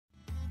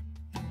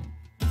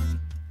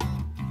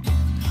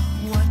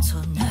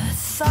What on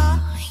earth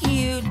are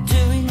you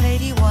doing,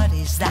 lady? What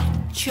is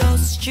that you're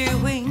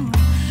stewing?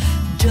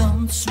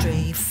 Don't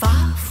stray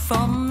far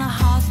from the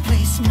hearth,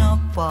 place not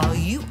while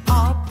you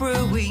are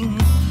brewing.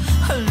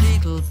 A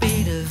little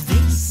bit of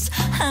this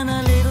and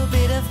a little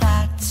bit of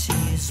that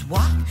is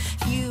what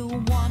you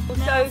want.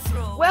 So,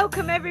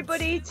 welcome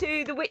everybody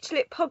to the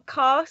Witchlit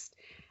podcast.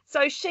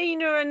 So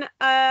Sheena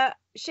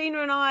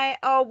and I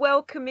are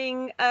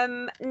welcoming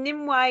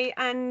Nimue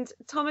and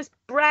Thomas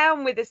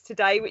Brown with us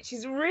today, which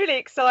is really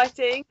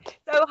exciting.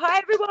 So hi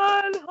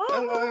everyone.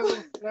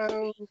 Hello.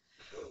 Hello.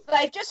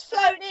 They've just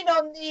flown in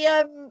on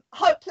the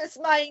Hopeless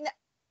Maine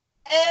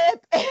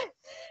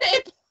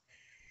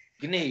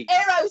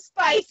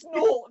aerospace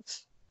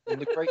naught. On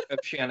the Great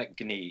Oceanic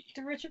Gnee.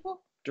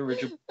 Dirigible?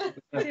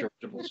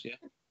 Dirigibles, yeah.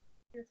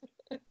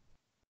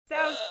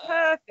 Sounds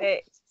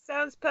perfect.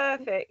 Sounds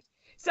perfect.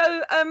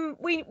 So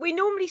we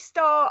normally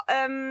start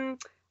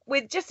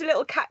with just a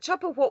little catch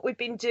up of what we've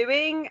been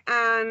doing,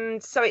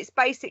 and so it's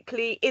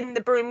basically in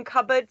the broom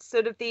cupboard,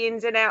 sort of the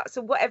ins and outs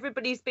of what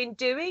everybody's been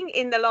doing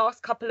in the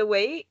last couple of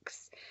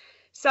weeks.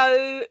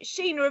 So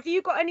Sheena, have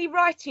you got any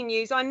writing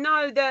news? I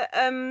know that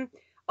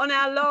on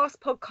our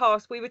last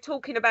podcast we were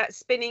talking about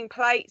spinning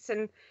plates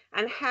and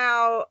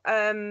how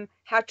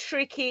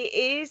tricky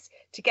it is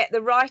to get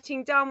the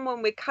writing done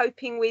when we're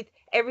coping with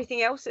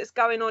everything else that's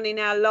going on in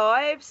our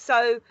lives.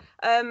 So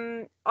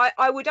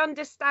I would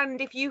understand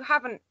if you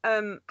haven't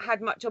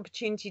had much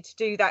opportunity to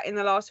do that in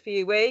the last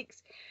few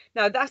weeks.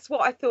 No, that's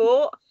what I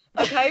thought.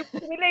 Okay, we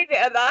leave it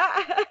at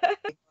that.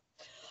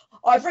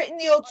 I've written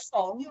the odd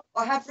song.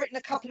 I have written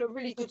a couple of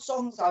really good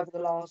songs over the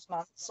last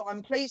month, so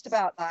I'm pleased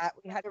about that.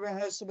 We had a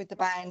rehearsal with the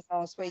band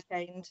last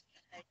weekend,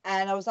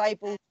 and I was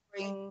able to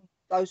bring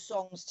those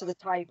songs to the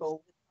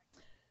table.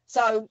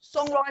 So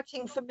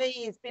songwriting for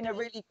me has been a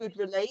really good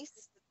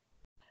release.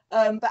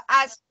 But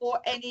as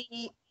for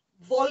any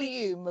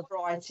volume of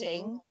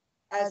writing,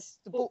 as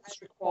the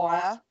books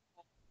require,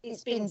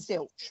 it's been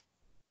zilch.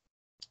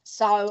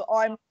 So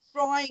I'm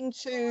trying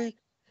to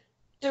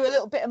do a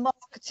little bit of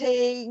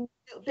marketing,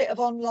 a little bit of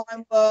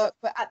online work,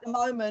 but at the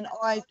moment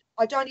I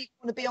don't even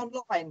want to be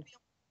online,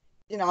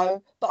 you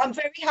know, but I'm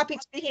very happy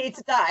to be here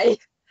today.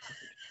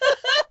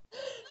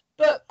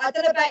 But I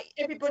don't know about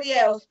everybody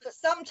else, but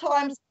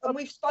sometimes, and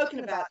we've spoken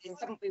about this,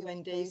 haven't we,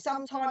 Wendy?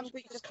 Sometimes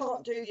we just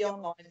can't do the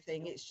online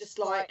thing. It's just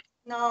like,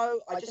 no,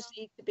 I just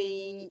need to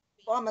be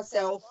by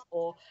myself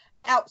or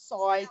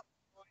outside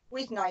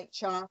with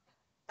nature,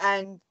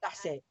 and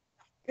that's it.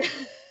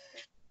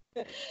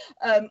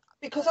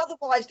 Because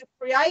otherwise the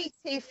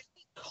creative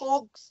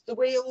cogs, the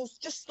wheels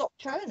just stop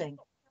turning,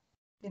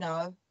 you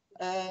know.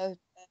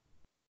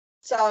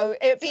 So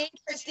it'd be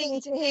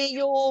interesting to hear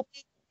your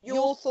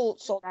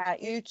thoughts on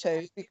that, you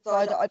two,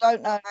 because I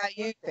don't know how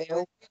you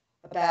feel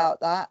about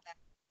that.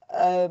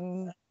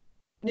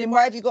 Nimue,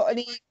 have you got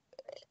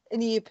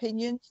any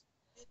opinions?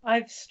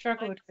 I've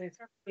struggled with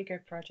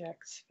bigger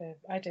projects for,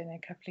 I don't know,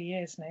 a couple of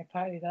years now,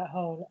 partly that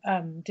whole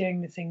doing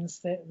the things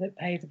that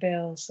pay the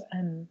bills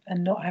and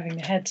not having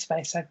the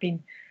headspace. I've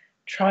been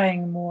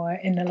trying more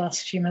in the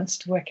last few months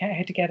to work out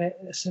how to get a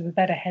sort of a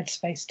better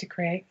headspace to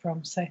create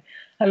from. So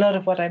a lot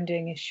of what I'm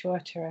doing is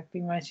shorter. I've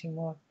been writing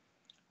more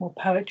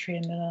poetry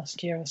in the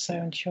last year or so,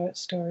 and short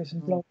stories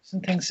and blogs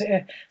and things that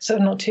are sort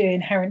of not too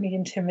inherently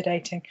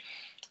intimidating.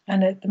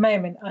 And at the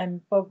moment,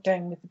 I'm bogged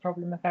down with the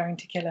problem of having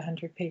to kill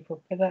 100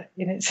 people. But that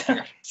in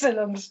itself is a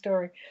long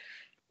story.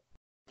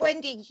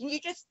 Wendy, can you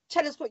just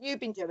tell us what you've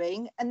been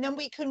doing, and then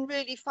we can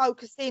really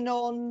focus in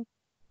on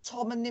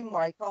Tom and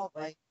Nimue, can't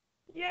we?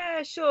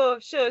 Yeah, sure.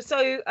 So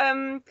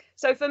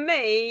for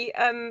me,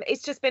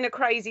 it's just been a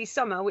crazy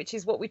summer, which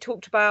is what we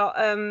talked about.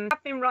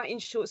 I've been writing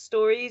short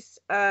stories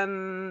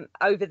over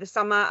the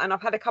summer, and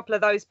I've had a couple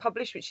of those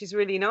published, which is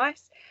really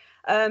nice.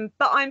 But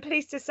I'm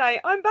pleased to say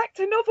I'm back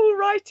to novel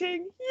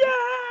writing. Yay!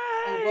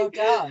 Oh, well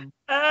done.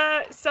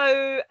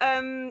 So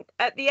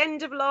at the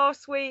end of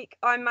last week,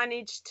 I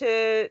managed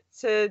to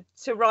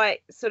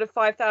write sort of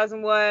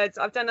 5,000 words.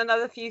 I've done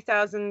another few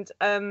thousand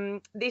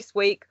this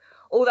week.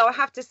 Although I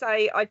have to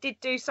say, I did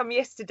do some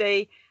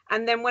yesterday,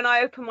 and then when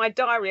I opened my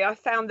diary, I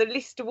found the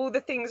list of all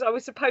the things I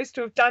was supposed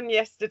to have done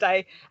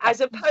yesterday,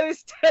 as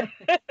opposed to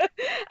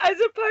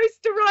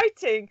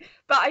writing.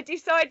 But I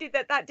decided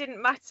that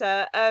didn't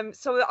matter.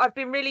 So I've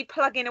been really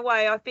plugging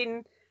away. I've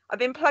been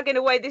plugging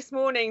away this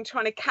morning,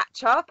 trying to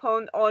catch up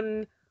on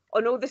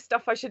all the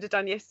stuff I should have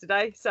done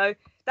yesterday. So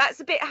that's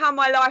a bit how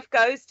my life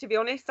goes, to be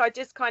honest. I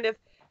just kind of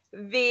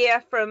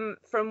veer from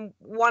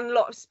one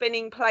lot of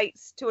spinning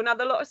plates to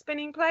another lot of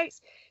spinning plates.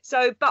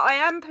 So but I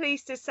am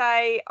pleased to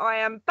say I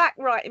am back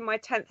writing my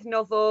 10th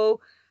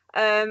novel.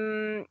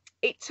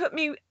 It took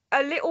me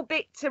a little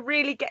bit to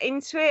really get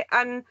into it,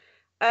 and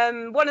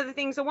one of the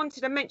things I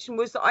wanted to mention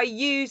was that I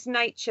use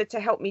nature to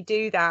help me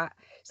do that.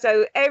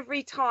 So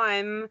every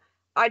time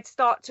I'd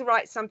start to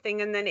write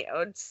something and then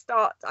I'd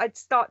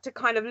start to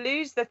kind of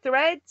lose the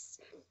threads,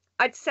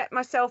 I'd set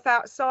myself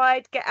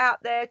outside, get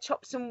out there,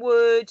 chop some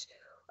wood,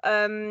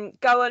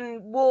 go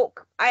and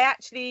walk. I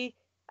actually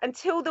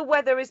until the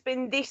weather has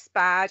been this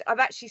bad, I've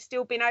actually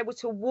still been able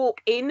to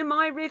walk in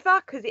my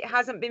river because it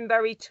hasn't been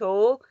very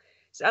tall.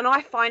 And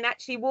I find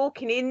actually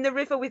walking in the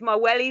river with my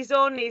wellies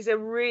on is a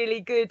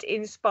really good,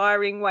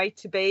 inspiring way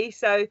to be.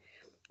 So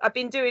I've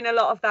been doing a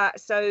lot of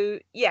that. So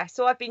yeah,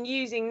 so I've been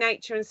using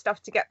nature and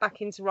stuff to get back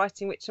into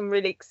writing, which I'm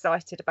really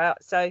excited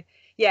about. So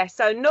yeah,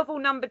 so novel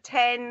number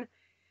 10,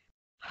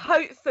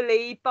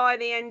 hopefully by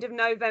the end of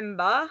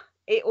November,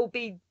 it will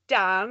be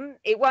done.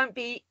 It won't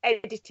be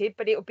edited,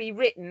 but it will be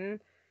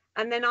written.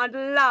 And then I'd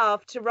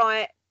love to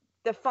write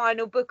the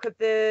final book of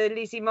the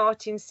Lizzie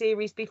Martin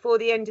series before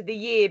the end of the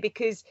year,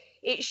 because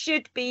it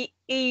should be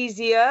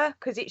easier,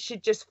 because it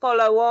should just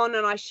follow on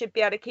and I should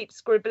be able to keep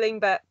scribbling.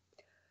 But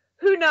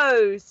who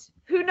knows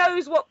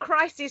what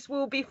crisis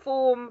will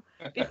befall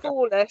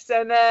us,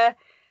 and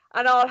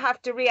I'll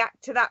have to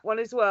react to that one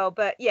as well.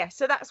 But yeah,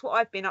 so that's what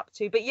I've been up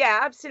to. But yeah,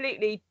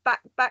 absolutely,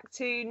 back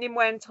to Nimue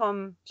and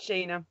Tom,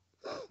 Sheena.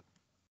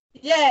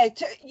 Yeah,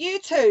 you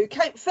two,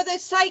 for the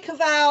sake of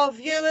our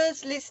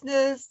viewers,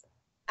 listeners,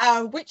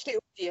 our Witchley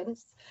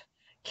audience,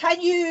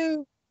 can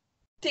you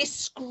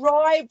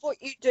describe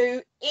what you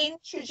do,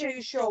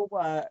 introduce your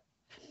work?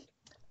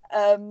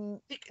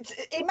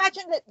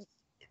 Imagine that,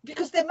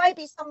 because there may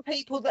be some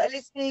people that are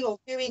listening or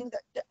viewing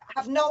that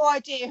have no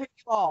idea who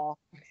you are.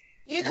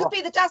 You could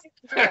be the dozen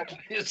job.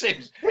 It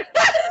seems.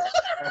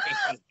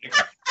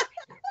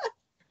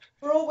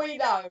 For all we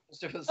know.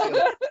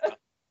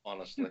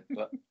 Honestly,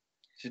 but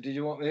so did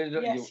you want me to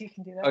do? Yes, you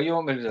can do that. Oh, you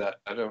want me to do that?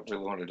 I don't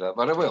really want to do that,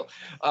 but I will.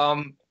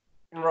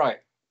 Right.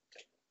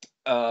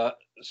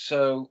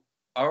 So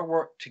our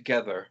work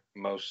together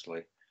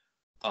mostly,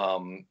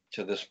 to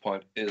this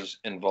point, is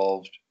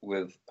involved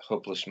with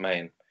Hopeless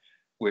Maine,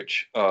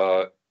 which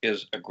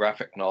is a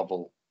graphic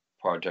novel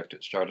project.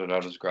 It started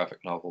out as a graphic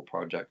novel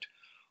project,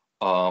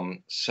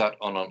 set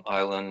on an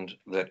island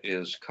that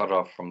is cut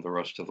off from the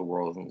rest of the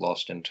world and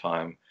lost in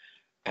time,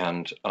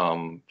 and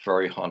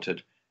very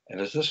haunted. And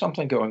is there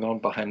something going on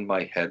behind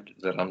my head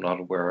that I'm not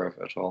aware of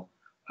at all?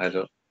 I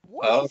don't.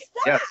 What is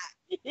that?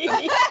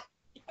 Yeah.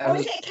 Or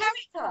is it a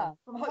character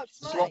from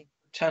Hopeless Maine?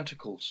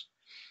 Tentacles.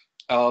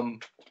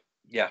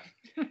 Yeah.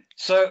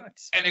 So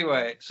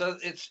anyway, so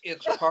it's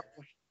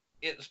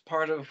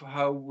part of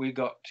how we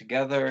got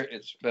together.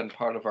 It's been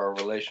part of our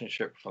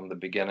relationship from the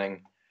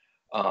beginning.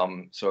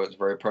 So it's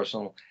very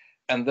personal.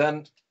 And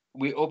then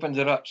we opened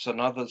it up. So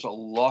now there's a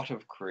lot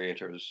of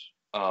creators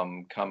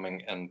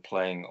coming and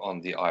playing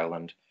on the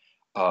island.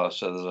 So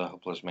there's a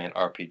Hopeless Maine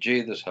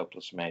RPG, there's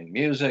Hopeless Maine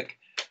music,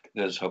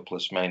 there's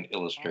Hopeless Maine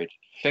illustrated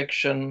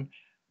fiction,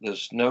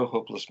 there's no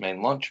Hopeless Maine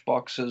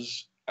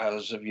lunchboxes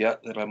as of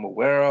yet that I'm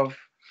aware of.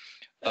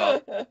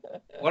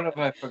 What have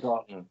I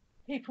forgotten?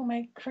 People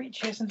make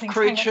creatures and things.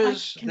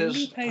 Creatures,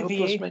 there's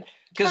Hopeless Maine.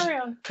 Carry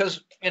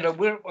Because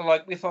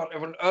we thought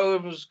everyone,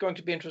 it was going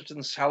to be interested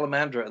in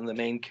Salamandra and the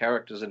main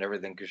characters and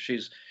everything, because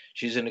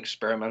she's an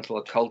experimental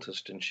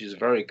occultist and she's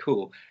very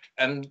cool.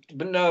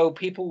 But no,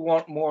 people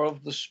want more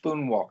of the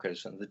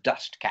spoonwalkers and the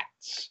dust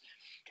cats.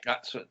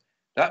 That's a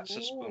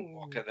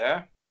spoonwalker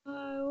there.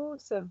 Oh,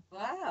 awesome!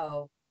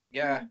 Wow.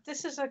 Yeah.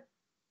 This is a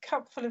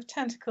cup full of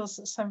tentacles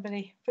that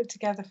somebody put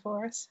together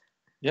for us.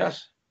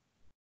 Yes.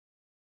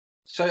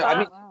 So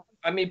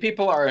I mean,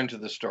 people are into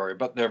the story,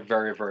 but they're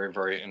very, very,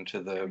 very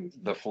into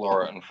the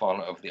flora and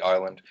fauna of the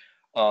island.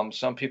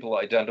 Some people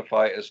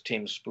identify as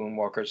Team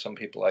Spoonwalker. Some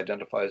people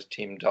identify as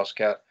Team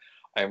Dustcat.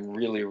 I'm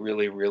really,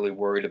 really, really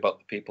worried about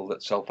the people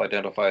that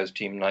self-identify as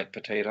Team Night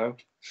Potato.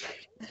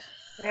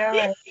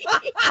 Yeah.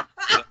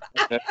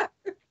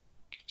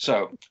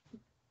 So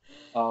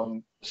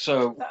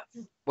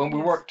when we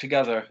work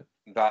together,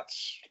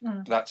 that's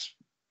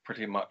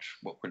pretty much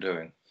what we're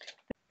doing.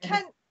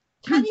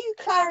 Can you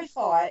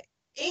clarify?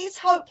 Is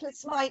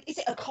Hopeless Maine? Is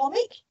it a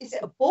comic? Is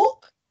it a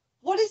book?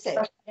 What is it?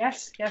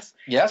 Yes.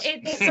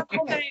 It's a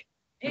comic.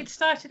 It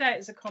started out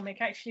as a comic.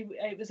 Actually,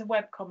 it was a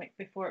web comic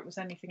before it was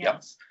anything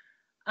else.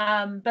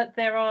 But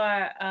there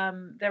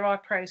are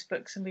prose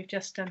books, and we've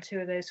just done 2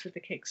 of those with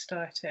the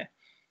Kickstarter,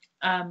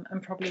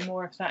 and probably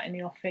more of that in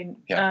the offing.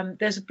 Yeah.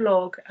 There's a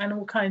blog, and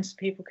all kinds of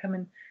people come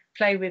and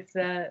play with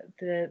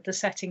the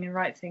setting and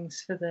write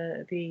things for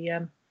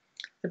the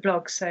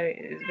blog. So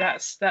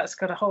that's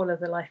got a whole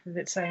other life of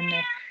its own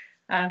now.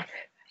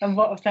 And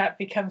what of that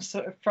becomes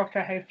sort of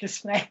proper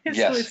Hopeless Maine?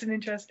 It's always an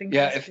interesting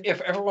question. if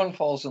everyone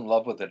falls in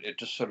love with it, it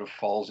just sort of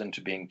falls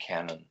into being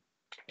canon.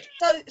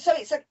 So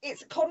it's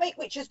a comic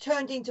which has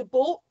turned into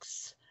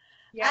books.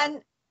 Yeah. And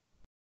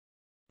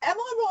am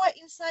I right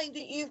in saying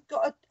that you've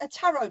got a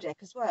tarot deck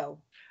as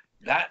well?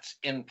 That's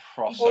in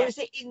process. Or is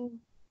it in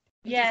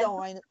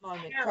design at the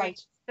moment?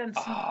 Carrie's done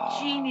some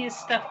genius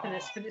stuff for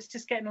this, but it's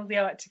just getting all the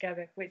art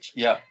together, which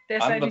there's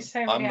I'm only the,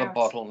 so many I'm hours. the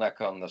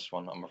bottleneck on this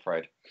one, I'm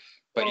afraid.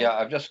 But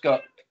I've just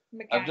got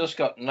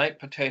night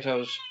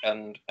potatoes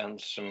and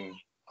some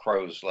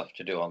crows left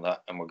to do on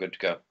that, and we're good to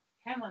go.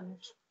 Come on.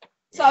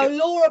 So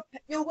Laura,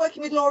 you're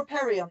working with Laura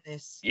Perry on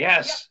this?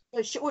 Yes.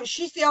 So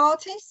she's the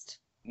artist?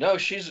 No,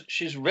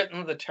 she's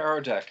written the tarot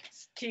deck.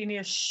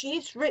 Genius.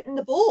 She's written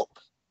the book.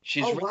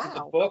 She's written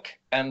the book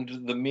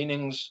and the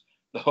meanings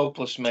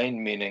Hopeless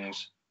Maine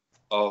meanings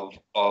of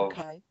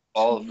Okay.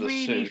 all of the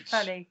Really suits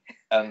funny.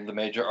 and the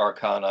major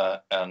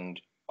arcana, and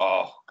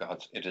oh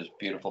god, it is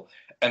beautiful.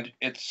 And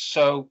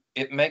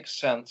it makes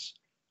sense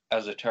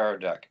as a tarot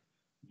deck,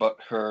 but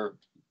her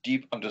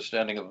deep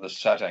understanding of the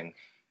setting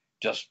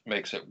just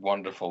makes it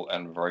wonderful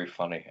and very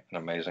funny and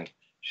amazing.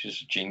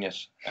 She's a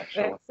genius,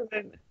 actually.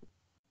 Excellent.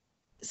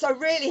 So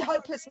really,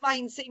 Hopeless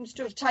Maine seems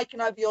to have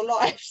taken over your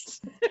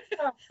lives.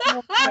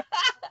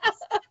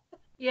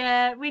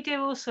 Yeah, we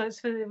do all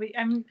sorts with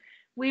it.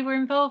 We were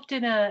involved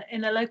in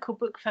a local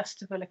book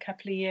festival a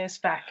couple of years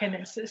back, and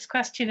it's this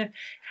question of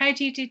how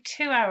do you do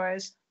 2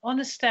 hours on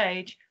a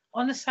stage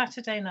on a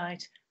Saturday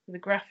night with a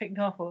graphic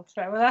novel?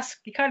 So, well,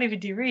 you can't even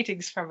do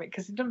readings from it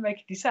because it doesn't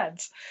make any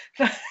sense.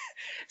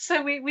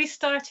 So we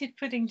started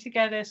putting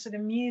together sort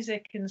of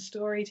music and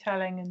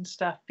storytelling and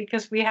stuff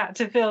because we had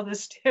to fill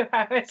this 2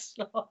 hour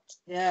slot.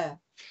 Yeah.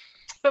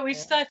 But we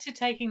started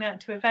taking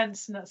that to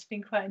events, and that's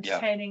been quite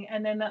entertaining.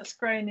 And then that's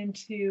grown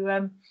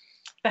into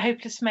the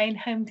Hopeless Maine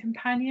Home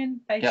Companion,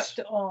 based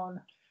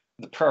on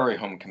the Prairie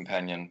Home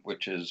Companion,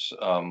 which is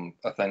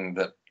a thing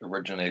that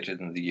originated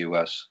in the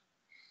US.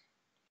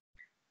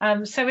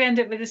 So we end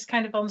up with this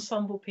kind of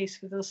ensemble piece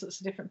with all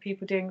sorts of different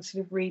people doing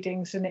sort of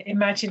readings and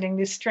imagining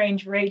this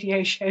strange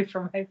radio show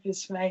from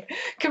Hopeless Maine,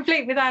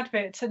 complete with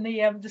adverts and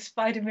the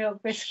spider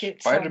milk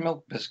biscuits. Spider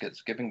milk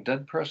biscuits, giving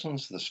dead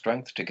persons the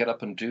strength to get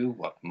up and do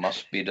what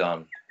must be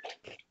done.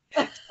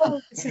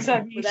 This is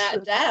unusual.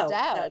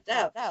 Without a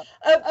doubt.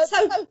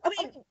 So, I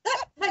mean,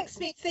 that makes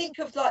me think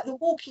of like The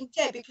Walking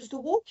Dead, because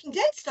The Walking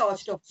Dead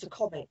started off as a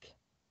comic,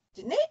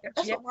 didn't it?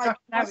 That's what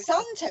my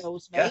son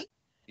tells me.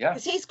 Yeah.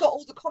 Because he's got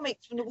all the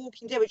comics from The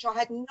Walking Dead, which I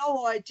had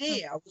no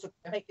idea was a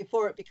comic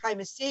before it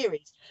became a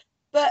series.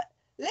 But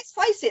let's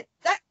face it,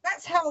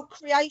 that's how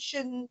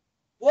creation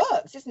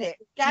works, isn't it?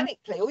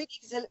 Organically, all you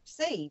need is a little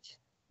seed,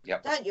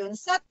 don't you? And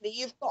suddenly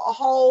you've got a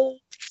whole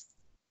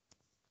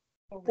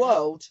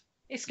world.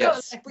 It's got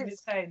its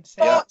own,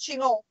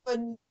 marching off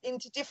and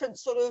into different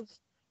sort of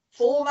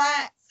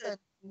formats and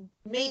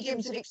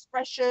mediums of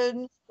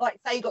expression. Like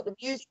say you got the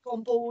music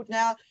on board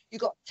now, you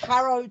got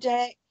tarot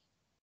deck,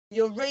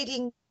 you're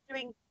doing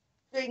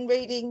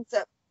readings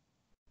at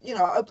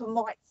open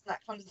mics and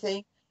that kind of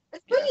thing.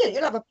 It's brilliant.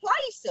 You'll have a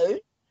play soon.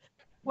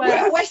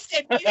 Well, West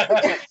End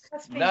music.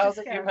 Now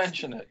that you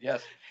mention it,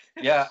 yes.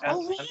 Yeah.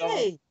 Oh,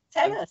 really?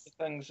 Tell us.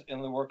 Things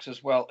in the works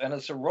as well. And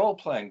it's a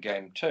role-playing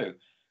game too,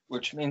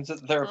 which means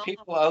that there are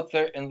people out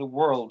there in the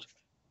world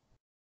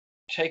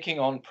taking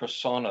on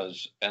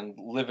personas and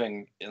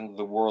living in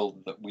the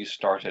world that we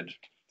started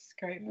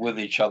with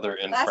each other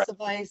in That's friends,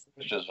 amazing.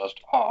 which is just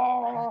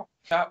a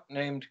chap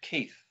named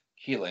Keith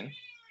Healing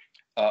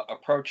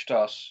approached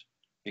us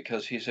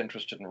because he's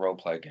interested in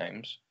role-play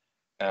games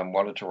and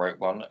wanted to write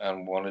one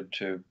and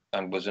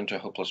was into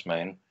Hopeless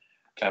Maine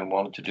and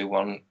wanted to do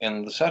one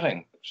in the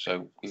setting.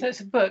 So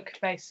it's a book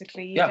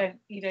basically.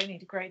 You don't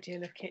need a great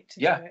deal of kit to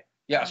do it.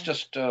 Yeah, it's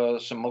just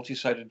some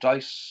multi-sided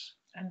dice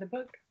and a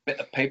book, bit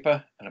of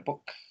paper and a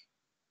book,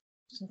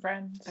 some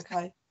friends.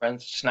 Okay.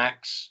 Friends,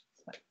 snacks.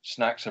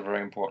 Snacks are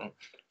very important.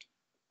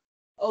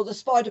 Oh, the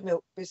spider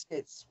milk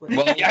biscuits.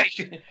 Well, yeah,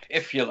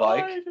 if you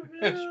like.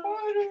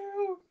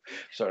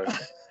 Sorry.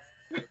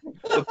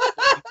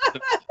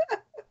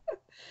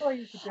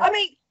 I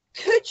mean,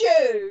 could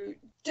you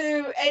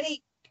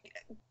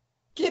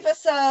give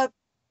us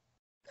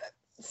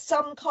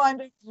some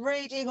kind of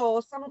reading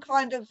or some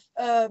kind of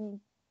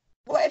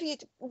whatever you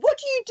do? What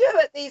do you do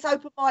at these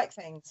open mic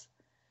things?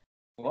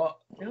 What?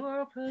 The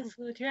whirlpools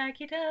will drag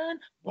you down.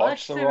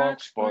 Watch the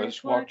rocks,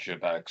 boys, watch your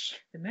backs.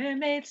 The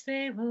mermaids,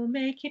 they will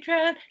make you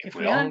drown. If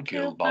we aren't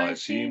killed by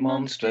sea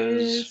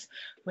monsters,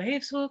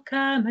 waves will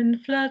come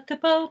and flood the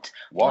boat.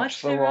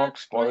 Watch the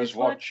rocks, boys,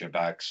 watch your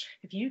backs.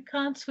 If you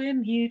can't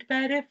swim, you'd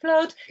better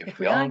float. If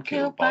we aren't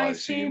killed by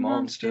sea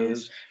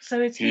monsters,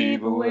 so it's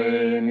heave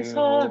away and it's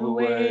haul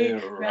away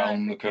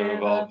around the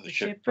curve of the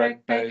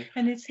shipwreck bay.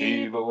 And it's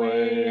Heave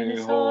away and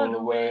it's haul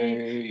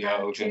away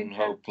out in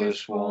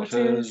hopeless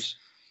waters.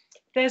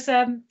 There's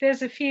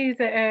a few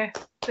that are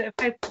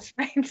Hopeless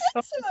Maine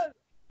songs.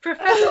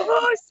 Professor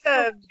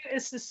Awesome.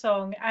 it's the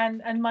song,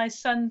 and my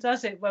son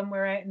does it when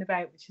we're out and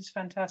about, which is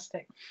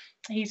fantastic.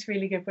 He's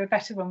really good. We're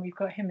better when we've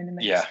got him in the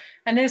mix. Yeah.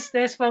 And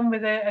there's one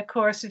with a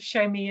chorus of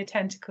 "Show me your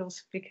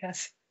tentacles,"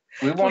 because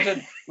we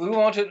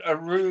wanted a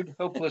rude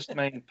Hopeless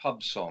Maine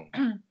pub song,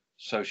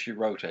 so she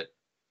wrote it.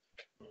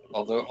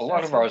 Although a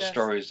lot of our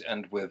stories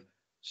end with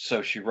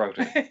 "so she wrote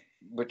it,"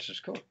 which is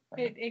cool.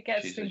 It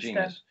gets She's things a done.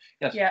 genius.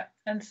 Yes. Yeah,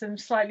 and some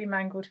slightly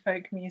mangled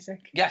folk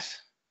music. Yes.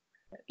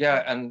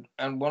 Yeah, and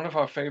one of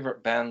our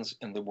favorite bands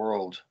in the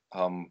world,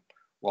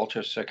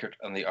 Walter Sickert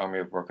and the Army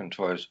of Broken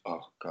Toys.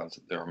 Oh God,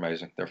 they're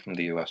amazing. They're from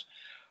the US.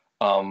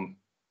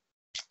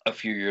 A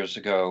few years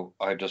ago,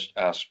 I just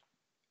asked,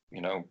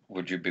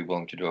 would you be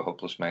willing to do a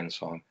Hopeless Maine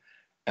song?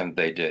 And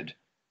they did.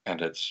 And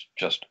it's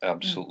just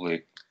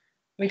absolutely.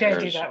 We don't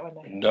do that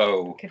one.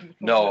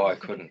 No, I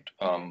couldn't.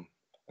 I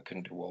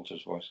couldn't do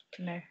Walter's voice.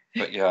 No.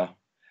 But yeah,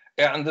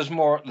 and there's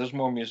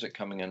more music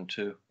coming in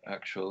too,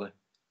 actually.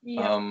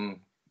 Yeah.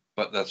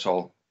 but that's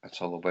all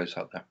the ways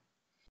out there.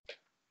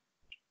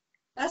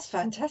 That's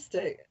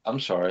fantastic. I'm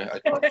sorry. I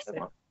talked so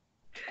much.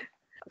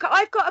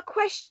 I've got a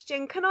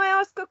question. Can I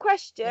ask a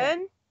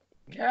question?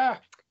 Yeah.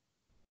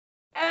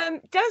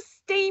 Does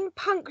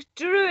steampunk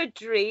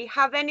druidry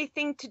have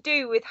anything to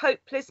do with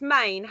Hopeless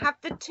Maine? Have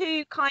the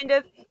two kind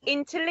of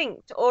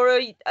interlinked, or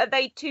are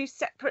they two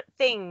separate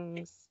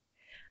things?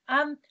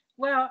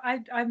 Well,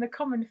 I'm a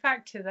common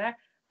factor there.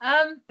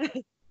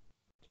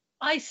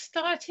 I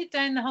started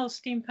down the whole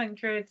steampunk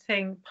druid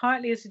thing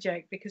partly as a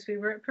joke because we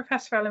were at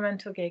Professor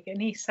Elemental gig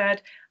and he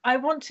said, I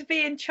want to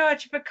be in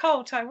charge of a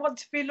cult. I want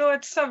to be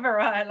Lord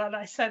Summerisle. And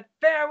I said,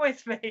 bear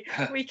with me.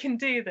 We can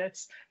do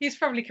this. He's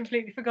probably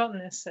completely forgotten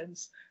this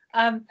since.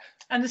 And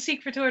the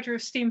Secret Order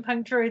of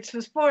Steampunk Druids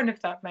was born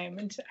of that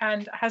moment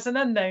and has an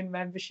unknown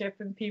membership,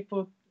 and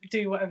people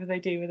do whatever they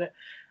do with it.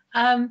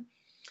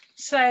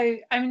 So,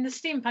 I mean, the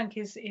steampunk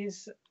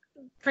is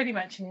pretty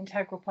much an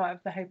integral part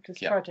of the Hopeless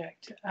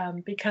project,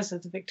 because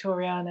of the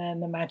Victoriana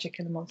and the magic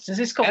and the monsters.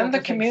 It's got and the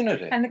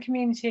community. And the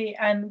community,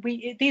 and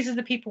these are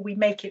the people we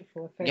make it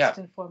for first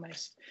and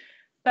foremost.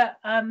 But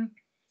I mean,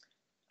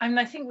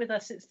 I think with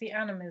us it's the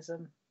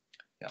animism.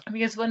 Yeah.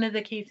 Because one of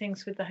the key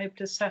things with the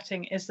Hopeless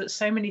setting is that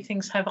so many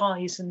things have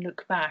eyes and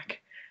look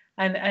back,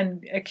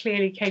 and are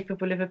clearly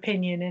capable of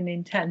opinion and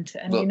intent,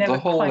 and you never the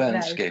whole quite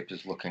landscape know.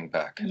 Is looking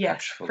back. Yes,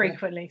 actually.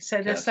 frequently.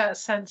 So there's that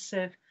sense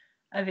of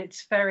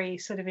it's very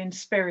sort of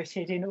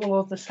inspirited in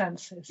all the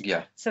senses.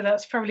 Yeah. So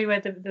that's probably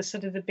where the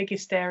sort of the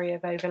biggest area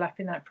of overlap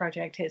in that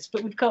project is.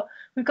 But we've got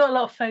a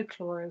lot of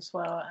folklore as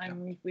well,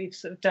 and we've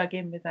sort of dug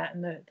in with that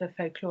and the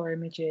folklore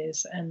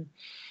images and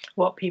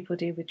what people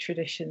do with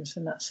traditions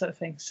and that sort of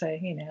thing. So,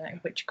 you know,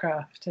 like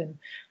witchcraft and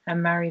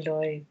Mary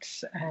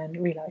Lloyd's, and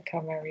we like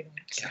our Mary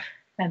Lloyd's,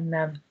 and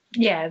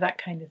that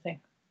kind of thing.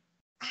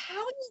 How are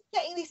you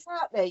getting this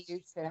out there,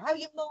 you two? How are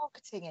you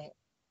marketing it?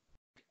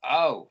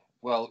 Oh,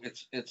 well,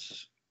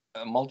 it's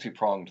a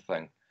multi-pronged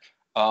thing.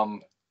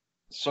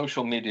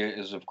 Social media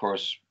is, of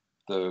course,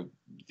 the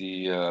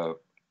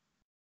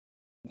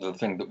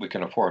thing that we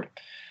can afford.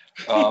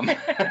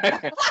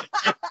 Yeah,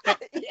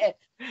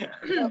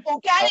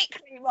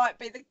 organically might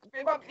be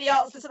the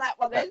answer to that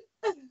one then.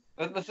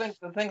 But the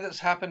thing that's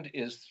happened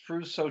is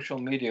through social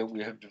media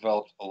we have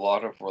developed a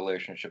lot of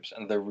relationships,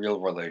 and they're real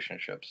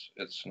relationships.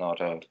 It's not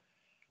a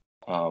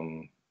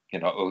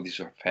these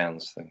are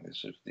fans thing.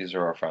 These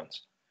are our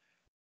friends.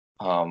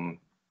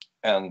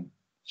 And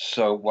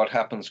so what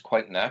happens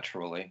quite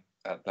naturally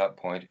at that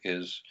point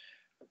is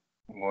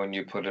when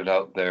you put it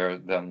out there,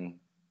 then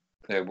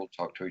they will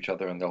talk to each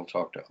other and they'll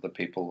talk to other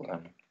people,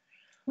 and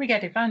we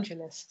get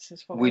evangelists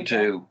as well. We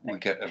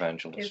get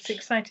evangelists. It's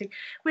exciting.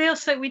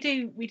 We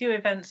do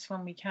events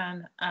when we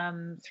can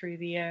through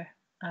the year,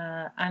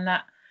 and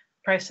that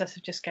process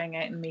of just going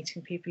out and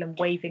meeting people and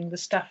waving the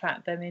stuff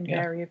at them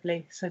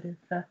invariably sort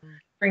of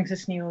brings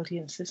us new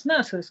audiences.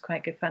 No, so it's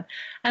quite good fun.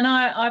 And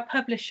our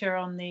publisher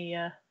on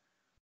the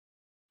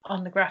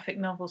graphic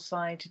novel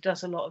side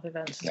does a lot of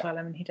events as well.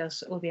 I mean, he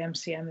does all the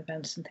MCM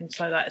events and things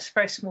like that. It's a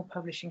very small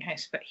publishing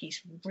house, but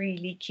he's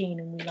really keen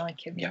and we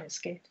like him, and it's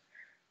good.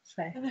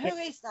 So, and who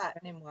is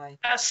that anyway?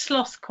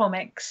 Sloth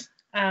Comics.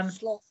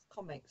 Sloth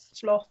Comics.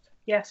 Sloth,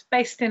 yes,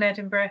 based in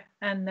Edinburgh,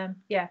 and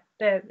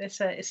it's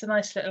a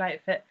nice little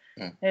outfit.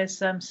 There's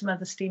some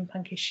other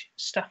steampunkish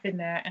stuff in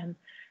there,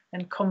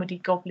 and comedy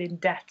goblin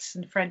deaths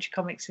and French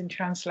comics in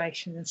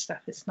translation and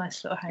stuff. It's a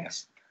nice little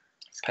house.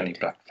 It's Penny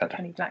Blackfeather.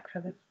 Penny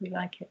Blackfeather. We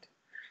like it.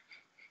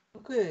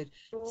 Good.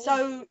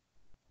 So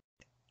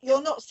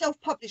you're not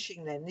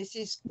self-publishing then? This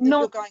is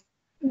not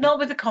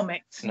with the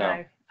comics.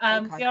 No.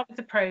 Okay. We are with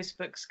the prose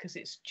books because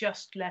it's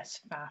just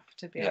less faff,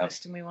 to be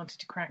honest, and we wanted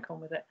to crack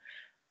on with it.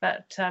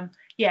 But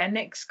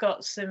Nick's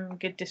got some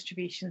good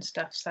distribution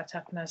stuff set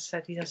up, and as I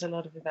said, he does a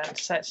lot of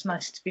events, so it's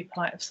nice to be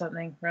part of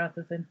something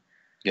rather than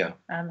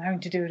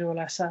having to do it all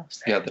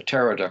ourselves. Yeah, the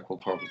tarot deck will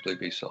probably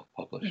be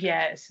self-published.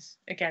 Yeah, it's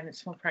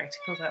more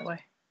practical that way.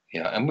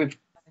 Yeah, and we've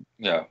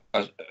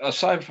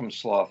aside from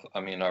Sloth, I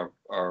mean,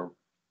 our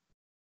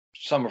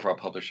some of our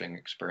publishing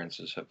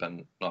experiences have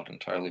been not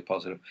entirely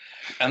positive,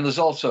 and there's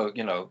also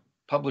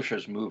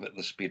publishers move at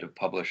the speed of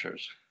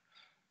publishers.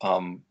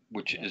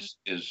 Which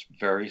is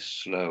very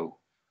slow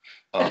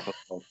for the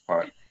most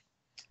part.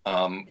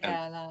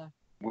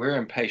 We're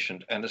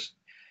impatient, and it's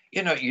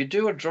you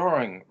do a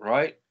drawing,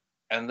 right,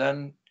 and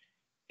then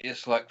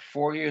it's like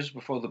 4 years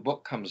before the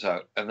book comes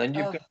out, and then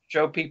you've got to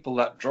show people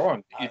that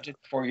drawing that you did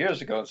 4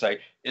 years ago and say,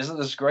 isn't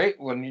this great?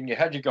 When in your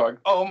head you're going,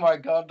 oh my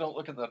god, don't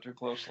look at that too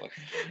closely.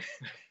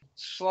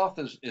 Sloth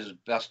is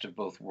best of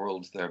both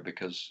worlds there,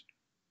 because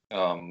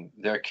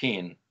they're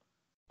keen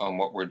on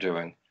what we're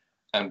doing.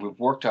 And we've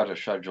worked out a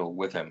schedule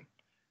with him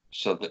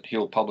so that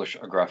he'll publish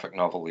a graphic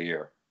novel a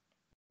year,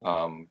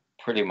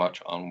 pretty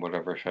much on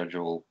whatever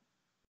schedule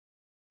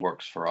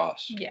works for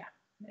us. Yeah,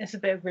 it's a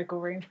bit of wriggle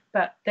room,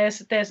 but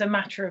there's a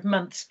matter of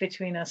months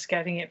between us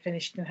getting it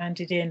finished and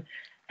handed in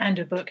and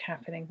a book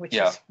happening, which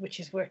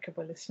is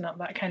workable. It's not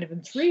that kind of,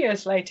 and 3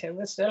 years later,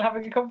 we're still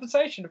having a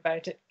conversation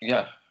about it.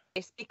 Yeah,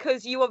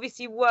 because you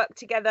obviously work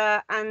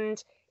together,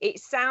 and it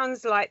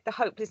sounds like the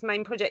Hopeless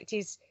Maine project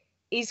is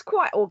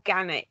quite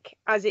organic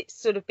as it's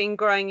sort of been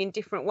growing in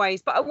different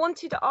ways. But I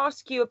wanted to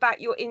ask you about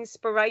your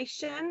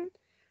inspiration.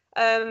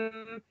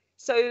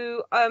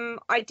 So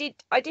I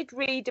did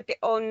read a bit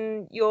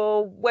on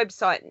your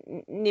website,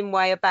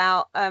 Nimue,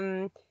 about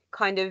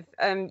kind of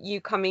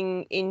you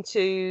coming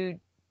into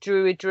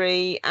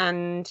Druidry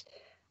and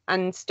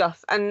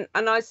stuff, and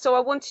I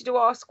wanted to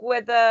ask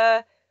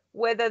whether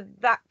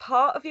that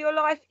part of your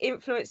life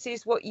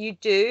influences what you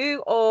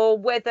do, or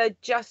whether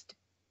just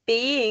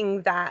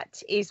being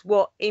that is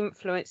what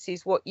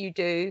influences what you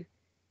do.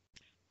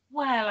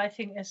 Well, I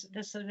think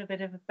there's sort of a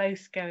bit of a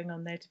both going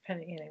on there,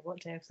 depending, you know, what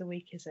day of the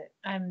week is it.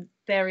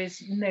 There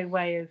is no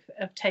way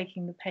of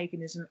taking the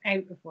paganism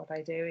out of what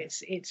I do.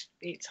 It's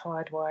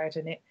hardwired,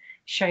 and it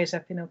shows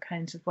up in all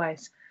kinds of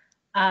ways.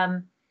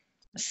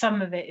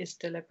 Some of it is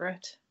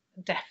deliberate,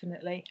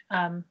 definitely.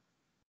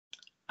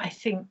 I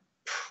think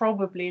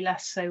probably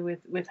less so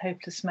with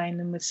Hopeless Maine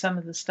than with some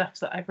of the stuff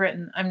that I've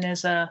written. I mean,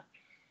 there's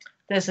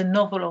a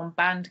novel on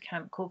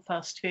Bandcamp called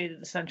Fast Food at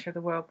the Centre of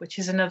the World, which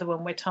is another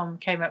one where Tom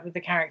came up with the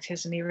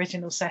characters and the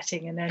original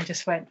setting, and then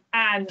just went,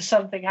 and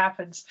something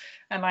happens,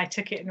 and I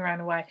took it and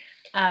ran away.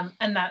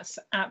 And that's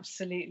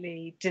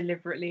absolutely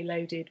deliberately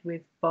loaded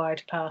with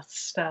Bard Path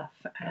stuff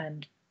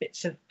and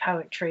bits of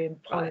poetry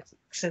and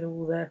politics and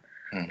all the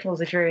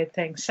druid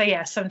things. So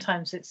yeah,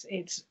 sometimes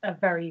it's a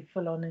very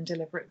full-on and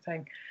deliberate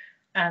thing,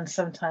 and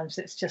sometimes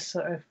it's just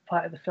sort of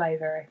part of the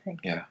flavour, I think.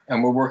 Yeah,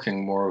 and we're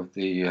working more of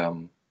the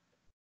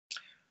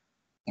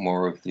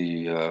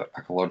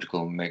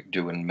ecological make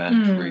do and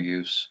mend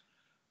reuse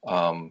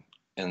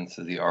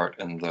into the art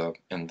in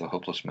the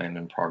Hopeless Maine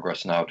in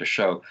progress now, to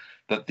show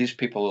that these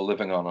people are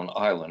living on an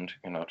island.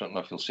 You know, I don't know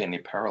if you'll see any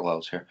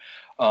parallels here,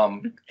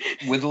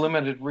 with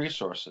limited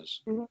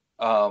resources.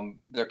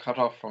 They're cut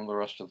off from the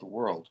rest of the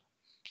world.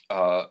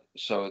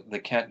 So they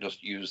can't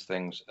just use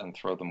things and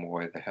throw them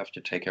away. They have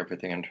to take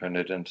everything and turn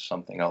it into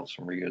something else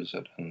and reuse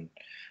it,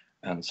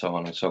 and so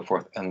on and so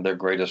forth. And their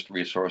greatest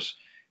resource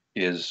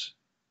is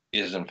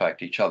in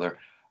fact each other.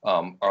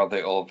 Are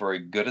they all very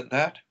good at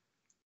that?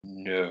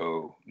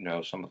 No,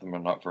 some of them are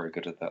not very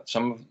good at that.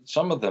 Some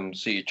of them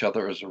see each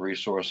other as a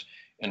resource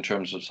in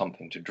terms of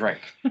something to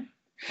drink,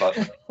 but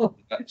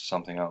that's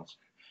something else.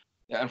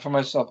 Yeah, and for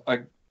myself,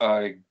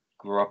 I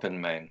grew up in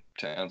Maine,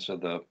 to answer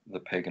the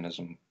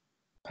paganism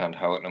and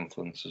how it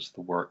influences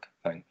the work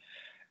thing.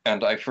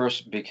 And I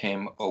first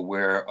became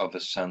aware of a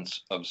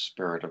sense of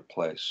spirit of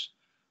place,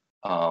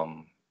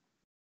 of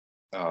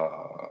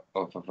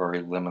a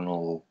very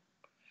liminal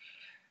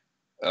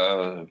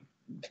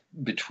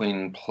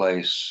between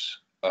place,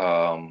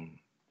 that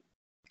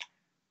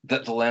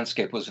the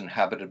landscape was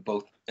inhabited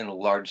both in a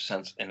large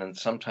sense and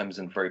sometimes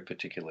in very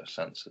particular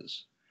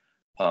senses.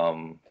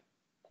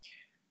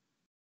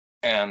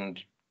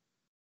 And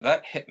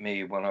that hit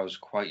me when I was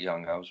quite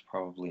young. I was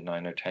probably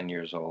 9 or 10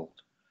 years old.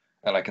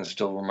 And I can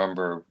still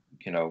remember,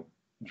 you know,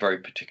 very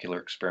particular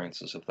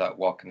experiences of that,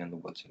 walking in the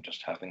woods and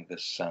just having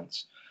this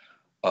sense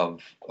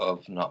of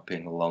not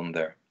being alone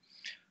there.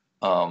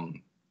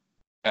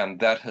 And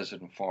that has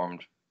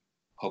informed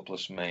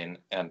Hopeless Maine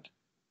and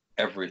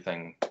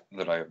everything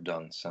that I have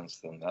done since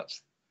then.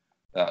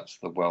 That's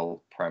the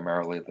well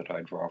primarily that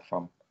I draw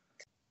from.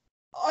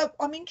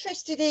 I'm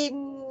interested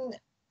in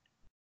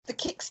the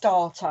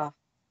Kickstarter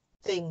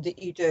thing that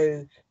you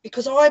do,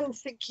 because I'm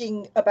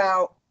thinking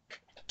about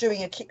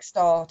doing a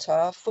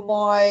Kickstarter for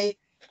my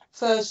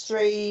first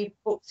 3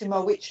 books in my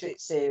Witchlit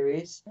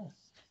series,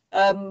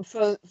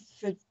 for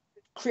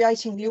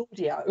creating the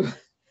audio.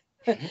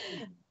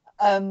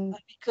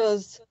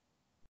 Because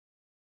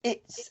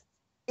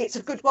it's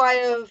a good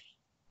way of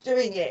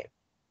doing it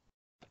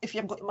if you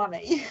haven't got the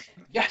money.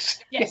 Yes.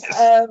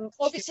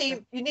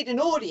 Obviously you need an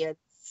audience.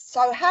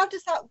 So how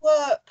does that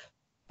work,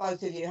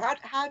 both of you?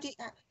 How do you...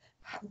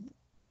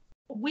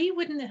 We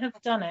wouldn't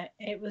have done it.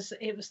 It was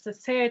the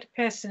third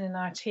person in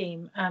our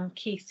team,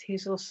 Keith,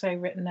 who's also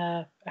written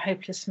a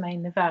Hopeless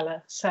Maine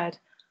novella, said,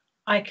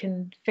 I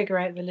can figure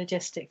out the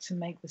logistics and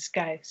make this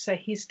go. So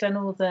he's done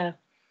all the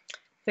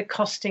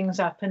costings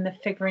up and the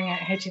figuring out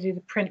how to do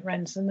the print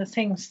runs and the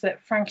things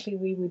that frankly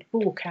we would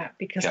balk at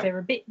because they're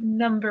a bit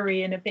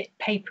numbery and a bit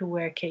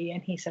paperworky,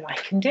 and he said I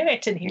can do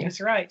it, and he was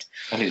right.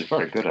 And he's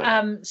very good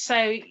at it.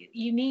 So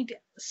you need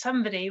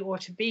somebody, or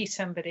to be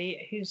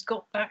somebody, who's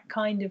got that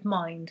kind of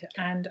mind,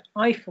 and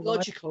I for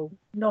logical,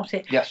 not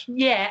it. Yes.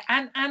 Yeah,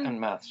 and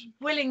maths,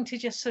 willing to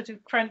just sort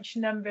of crunch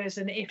numbers,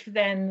 and if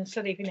then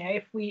sort of, you know,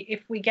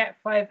 if we get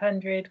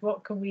 500,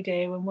 what can we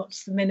do, and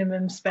what's the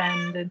minimum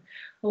spend, and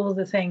all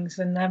the things.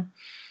 And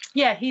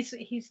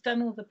he's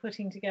done all the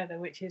putting together,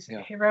 which is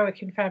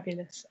heroic and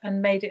fabulous, and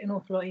made it an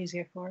awful lot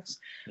easier for us.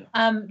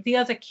 The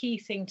other key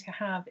thing to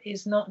have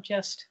is not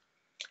just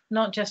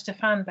not just a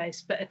fan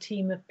base, but a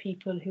team of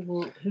people who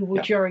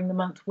will during the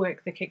month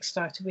work the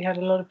Kickstarter. We had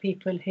a lot of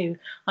people who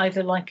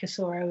either like us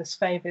or owe us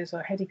favours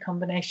or heady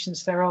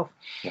combinations thereof,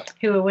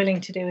 who are willing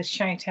to do us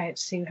shout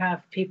outs, who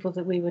have people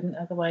that we wouldn't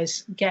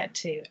otherwise get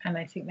to. And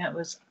I think that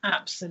was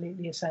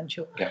absolutely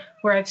essential.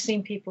 Where I've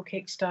seen people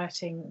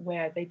kickstarting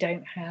where they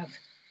don't have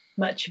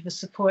much of a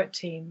support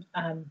team,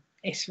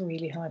 it's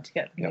really hard to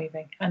get them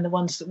moving. And the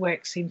ones that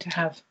work seem to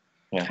have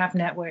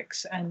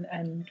networks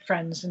and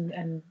friends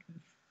and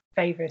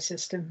favour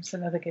systems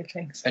and other good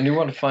things. And you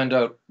want to find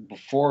out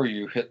before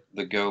you hit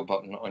the go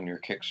button on your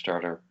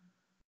Kickstarter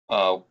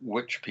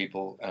which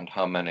people and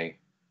how many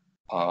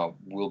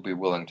will be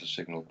willing to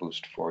signal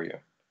boost for you.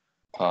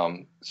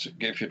 So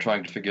if you're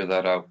trying to figure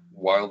that out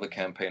while the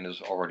campaign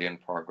is already in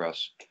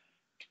progress,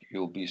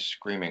 you'll be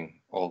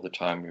screaming all the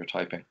time you're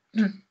typing.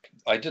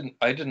 I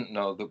didn't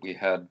know that we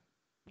had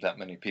that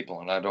many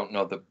people, and I don't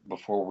know that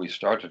before we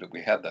started it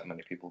we had that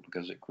many people,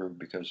 because it grew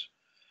because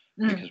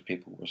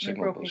people were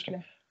signal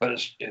boosting. But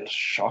it's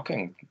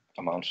shocking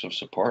amounts of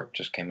support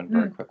just came in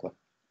very quickly.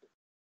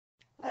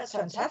 That's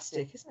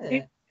fantastic,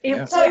 isn't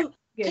it? So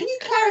can you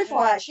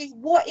clarify actually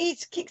what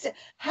is Kickstarter?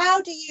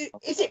 How do you?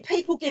 Is it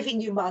people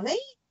giving you money?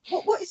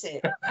 What is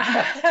it?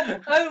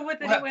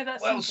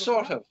 Well,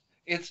 sort of.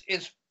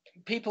 It's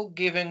people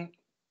giving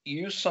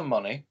you some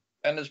money,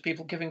 and there's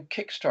people giving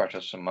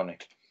Kickstarter some money.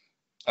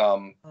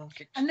 And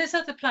there's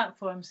other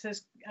platforms.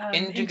 There's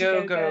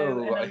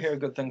Indiegogo. I hear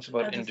good things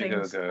about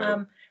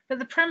Indiegogo. But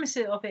the premise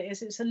of it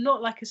is it's a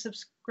lot like a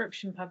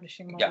subscription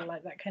publishing model,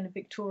 like that kind of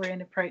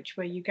Victorian approach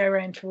where you go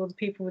around to all the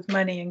people with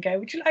money and go,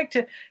 would you like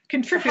to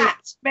contribute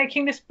to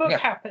making this book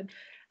happen?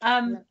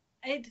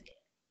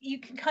 You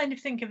can kind of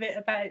think of it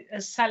about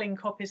as selling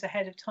copies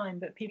ahead of time,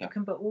 but people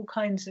can put all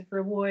kinds of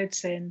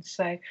rewards in.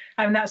 So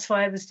that's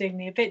why I was doing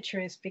the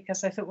obituaries,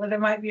 because I thought, well, there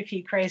might be a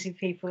few crazy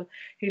people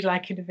who'd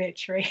like an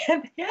obituary.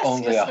 Yes,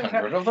 only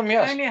 100 of them,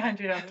 yes. Only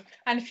 100 of them.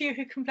 And a few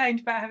who complained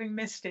about having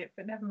missed it,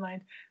 but never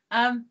mind.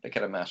 They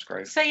get a mass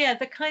grave. So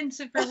the kinds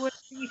of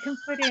rewards that you can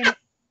put in,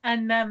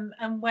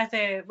 and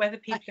whether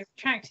people are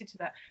attracted to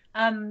that.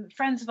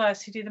 Friends of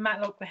ours who do the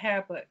Matlock the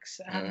Hare books,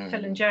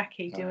 Phil and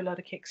Jackie, do a lot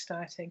of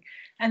kickstarting,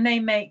 and they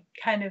make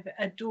kind of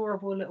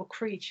adorable little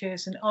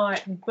creatures and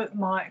art and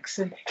bookmarks,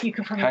 and you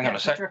can probably get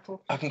the dripple.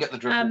 I can get the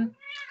dripple.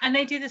 And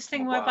they do this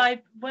thing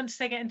whereby once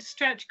they get into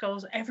stretch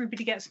goals,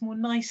 everybody gets more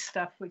nice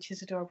stuff, which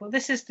is adorable.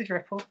 This is the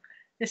dripple.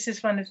 This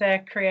is one of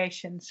their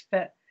creations,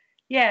 but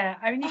yeah,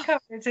 I mean, you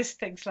can't resist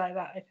things like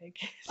that, I think.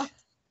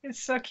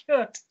 It's so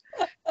cute.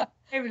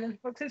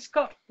 It's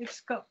got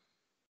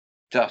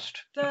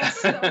dust.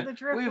 Dust on the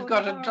dripple. We've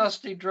got a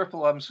dusty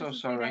dripple. I'm so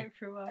sorry.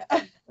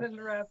 Little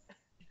rub.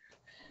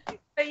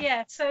 But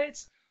yeah, so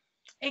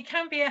it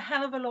can be a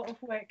hell of a lot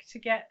of work to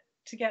get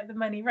the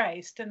money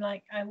raised, and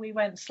we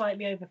went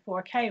slightly over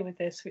 4K with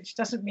this, which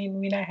doesn't mean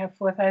we now have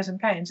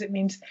 £4,000. It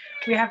means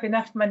we have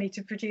enough money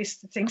to produce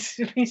the things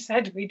that we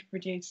said we'd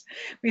produce.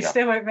 We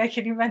still won't make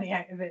any money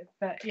out of it,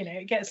 but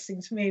it gets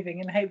things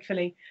moving, and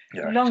hopefully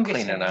longer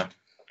term.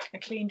 A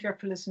clean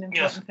dripple is an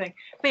important thing.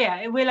 But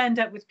yeah, it will end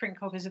up with print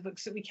copies of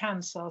books that we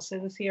can sell. So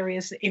the theory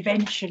is that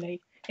eventually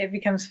it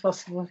becomes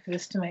possible for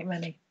us to make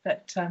money.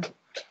 But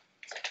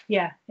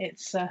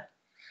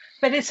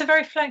but it's a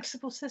very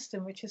flexible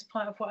system, which is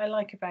part of what I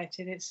like about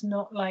it. It's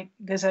not like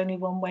there's only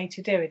one way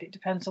to do it. It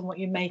depends on what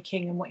you're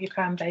making and what your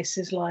fan base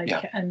is like,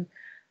 and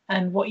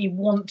what you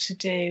want to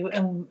do,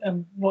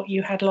 and what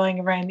you had lying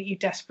around that you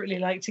desperately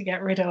like to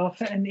get rid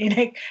of, and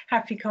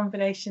happy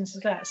combinations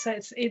of that. So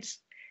it's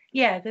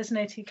there's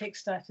no two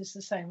Kickstarters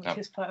the same, which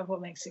is part of what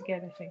makes it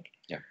good, I think.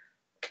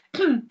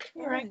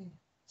 All right.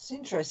 It's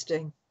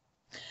interesting.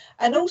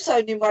 And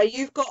also, Nimue,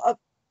 you're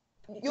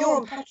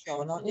on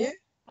Patreon, aren't you?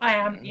 I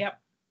am, yep.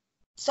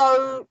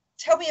 So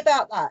tell me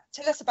about that.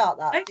 Tell us about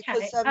that. Okay.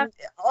 Because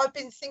I've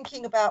been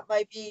thinking about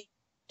maybe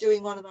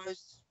doing one of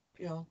those,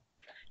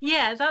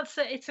 Yeah,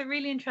 it's a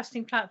really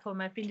interesting platform.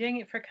 I've been doing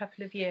it for a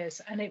couple of years,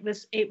 and it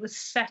was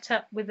set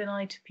up with an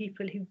eye to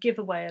people who give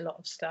away a lot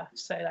of stuff,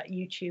 so like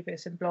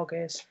YouTubers and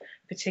bloggers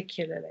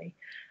particularly.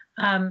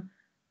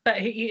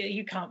 But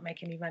you can't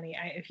make any money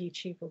out of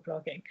YouTube or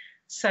blogging.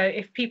 So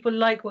if people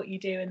like what you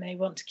do and they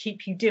want to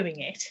keep you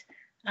doing it,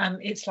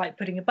 it's like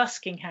putting a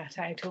busking hat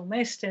out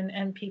almost,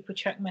 and people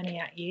chuck money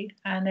at you,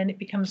 and then it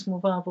becomes more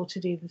viable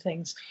to do the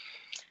things.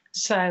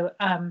 So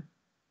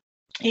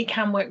it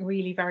can work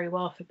really very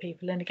well for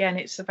people. And again,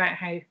 it's about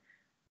how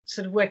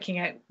sort of working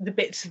out the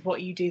bits of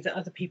what you do that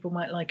other people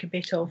might like a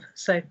bit of.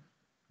 So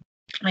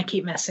I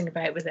keep messing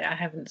about with it. I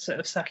haven't sort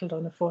of settled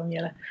on a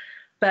formula.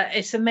 But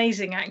it's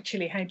amazing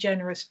actually how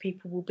generous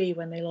people will be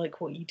when they like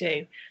what you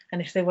do.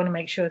 And if they want to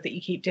make sure that you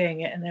keep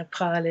doing it, and they'll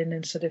pile in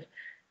and sort of,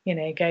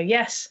 go,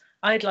 yes,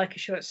 I'd like a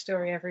short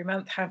story every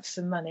month, have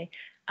some money.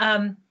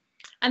 And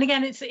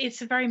again,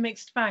 it's a very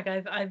mixed bag.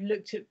 I've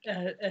looked at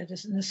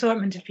an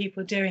assortment of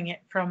people doing it,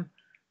 from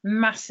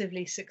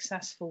massively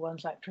successful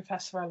ones like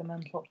Professor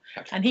Elemental,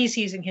 and he's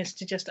using his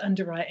to just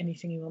underwrite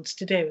anything he wants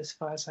to do, as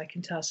far as I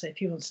can tell. So if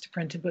he wants to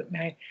print a book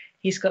now,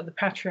 he's got the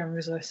Patreon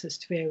resources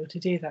to be able to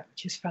do that,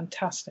 which is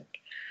fantastic.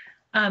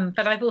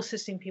 But I've also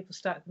seen people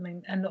start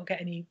them and not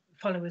get any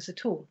followers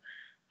at all.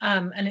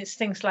 And it's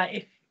things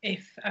like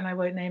if and I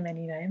won't name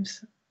any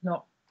names,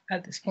 not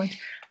at this point.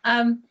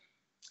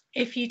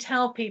 If you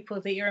tell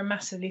people that you're a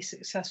massively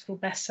successful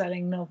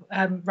best-selling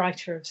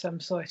writer of some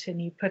sort,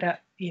 and you put up,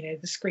 you know,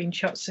 the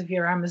screenshots of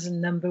your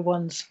Amazon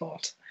 #1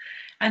 spot,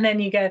 and then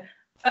you go,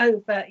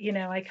 oh, but you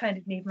know, I kind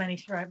of need money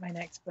to write my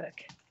next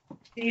book.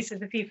 These are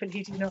the people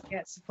who do not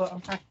get support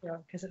on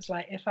Patreon, because it's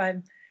like, if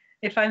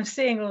I'm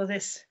seeing all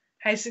this,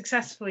 how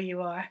successful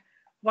you are,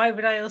 why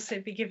would I also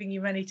be giving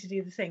you money to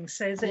do the things?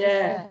 So it's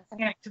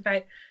act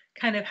about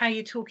kind of how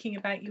you're talking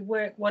about your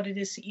work, what it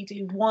is that you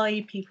do,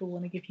 why people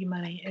want to give you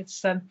money.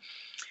 It's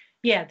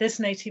yeah, there's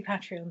no two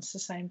Patreons the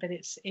same, but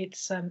it's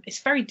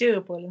very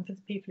doable, and for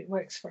the people it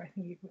works for, I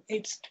think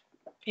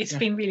it's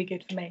been really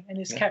good for me, and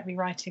it's kept me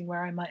writing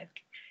where I might have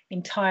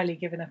entirely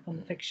given up on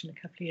the fiction a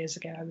couple of years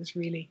ago.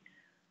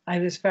 I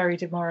was very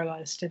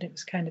demoralized, and it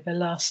was kind of a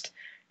last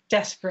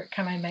desperate,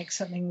 can I make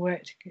something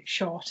work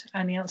shot?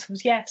 And the answer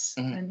was yes.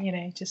 And you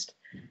know, just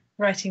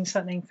writing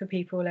something for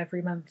people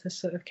every month has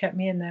sort of kept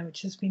me in there,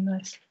 which has been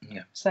nice.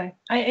 Yeah. So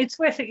it's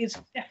worth it. It's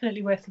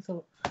definitely worth a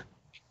thought.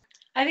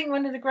 I think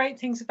one of the great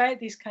things about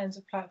these kinds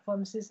of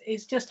platforms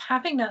is just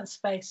having that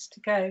space to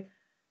go,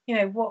 you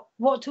know,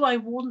 what do I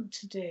want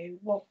to do?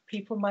 What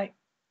people might,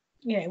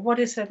 you know, what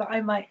is it that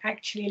I might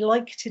actually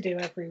like to do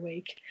every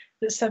week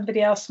that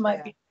somebody else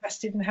might be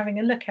interested in having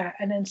a look at,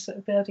 and then sort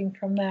of building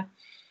from there.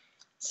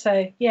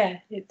 So yeah,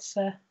 it's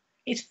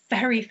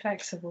very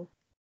flexible.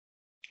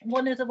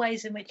 One of the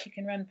ways in which you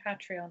can run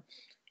Patreon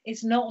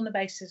is not on the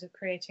basis of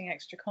creating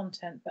extra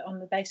content, but on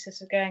the basis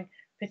of going,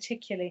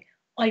 particularly,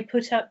 I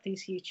put up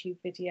these YouTube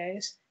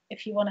videos.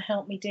 If you want to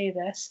help me do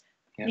this,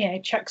 you know,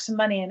 chuck some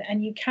money in,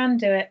 and you can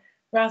do it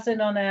rather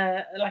than on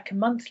a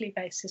monthly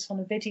basis, on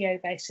a video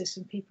basis,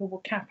 and people will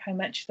cap how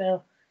much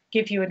they'll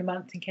give you in a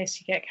month in case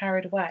you get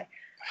carried away.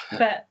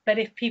 But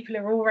if people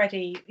are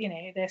already, you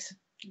know, they're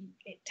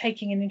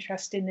taking an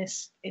interest in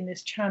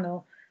this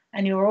channel,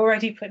 and you're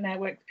already putting out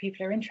work that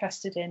people are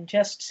interested in,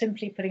 just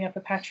simply putting up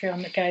a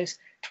Patreon that goes,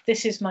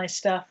 this is my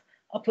stuff,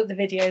 I'll put the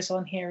videos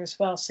on here as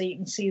well so you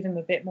can see them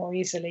a bit more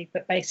easily.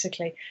 But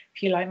basically,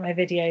 if you like my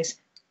videos,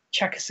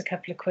 chuck us a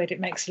couple of quid, it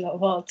makes a lot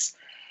of odds.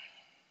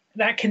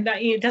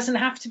 It doesn't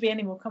have to be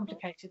any more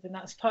complicated, and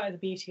that's part of the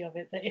beauty of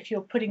it, that if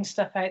you're putting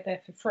stuff out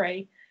there for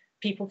free,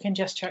 people can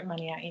just chuck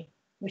money at you,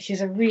 which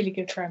is a really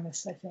good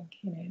premise, I think.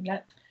 You know,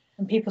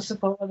 and people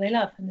support what they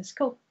love, and it's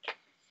cool.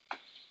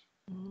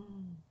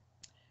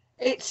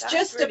 It's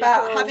just really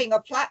about having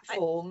a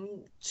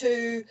platform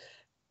to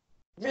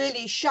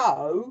really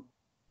show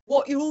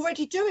what you're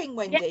already doing,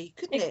 Wendy,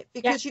 couldn't it?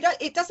 Because you don't.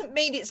 It doesn't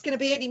mean it's going to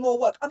be any more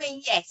work. I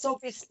mean, yes,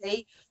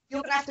 obviously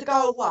you're going to have to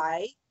go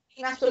away.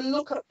 You're going to have to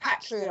look at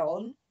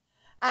Patreon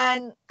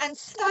and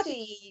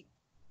study,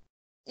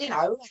 you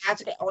know, how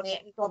to get on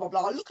it and blah blah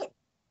blah. Look at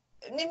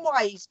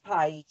Nimue's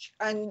page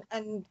and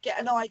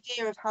get an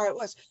idea of how it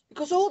works,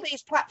 because all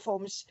these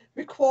platforms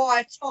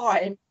require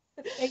time.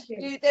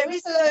 There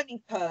is a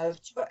learning curve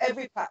for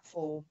every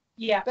platform.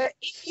 Yeah. But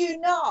if you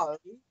know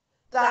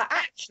that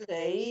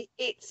actually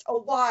it's a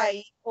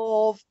way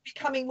of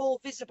becoming more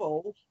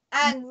visible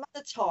and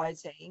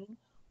monetizing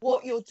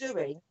what you're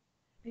doing,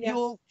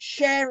 you're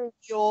sharing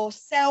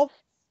yourself,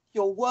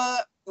 your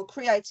work, your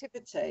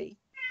creativity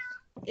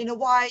in a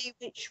way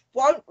which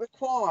won't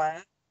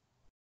require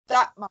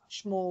that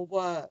much more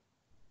work.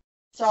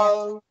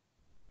 So,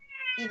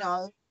 you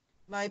know,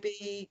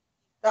 maybe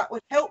that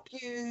would help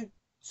you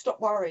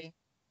stop worrying.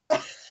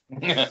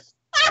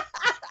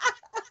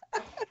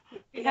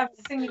 You have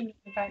singing.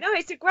 No,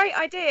 it's a great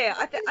idea.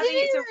 I think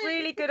it's a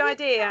really good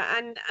idea,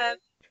 and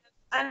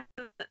I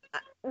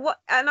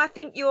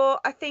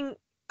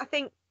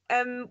think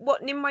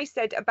what Nimue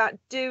said about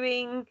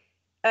doing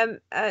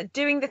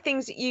the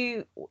things that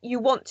you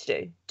want to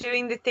do,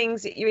 doing the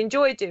things that you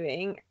enjoy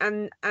doing,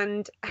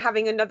 and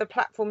having another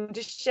platform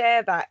to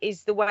share that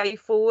is the way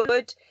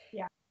forward.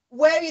 Yeah.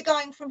 Where are you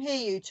going from here,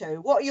 you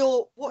two? What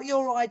are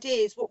your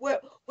ideas? Where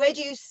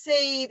do you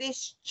see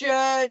this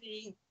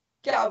journey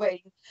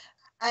going?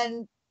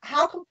 And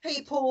how can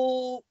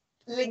people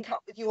link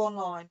up with you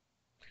online?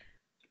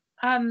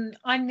 I'm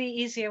the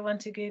easier one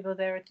to Google.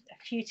 There are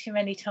a few too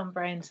many Tom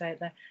Browns out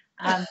there.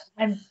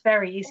 I'm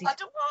very easy. I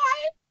don't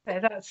know. So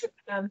that's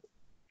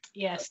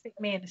stick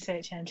me in a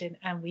search engine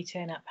and we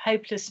turn up.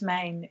 Hopeless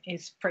Maine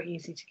is pretty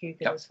easy to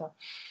Google as well.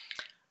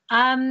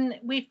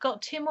 We've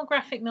got 2 more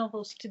graphic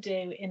novels to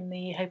do in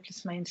the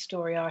Hopeless Maine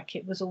story arc.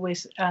 It was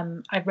always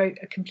I wrote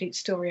a complete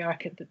story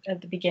arc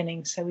at the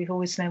beginning, so we've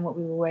always known what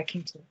we were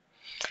working to.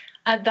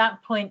 At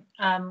that point,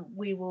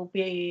 we will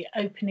be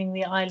opening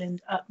the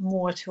island up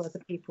more to other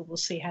people. We'll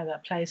see how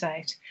that plays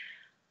out.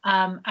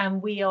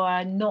 And we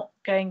are not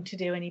going to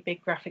do any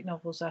big graphic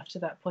novels after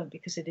that point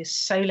because it is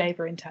so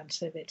labour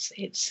intensive. It's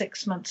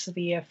 6 months of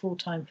the year full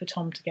time for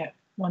Tom to get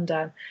one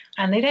done.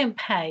 And they don't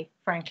pay,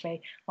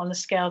 frankly, on a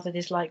scale that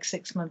is like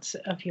 6 months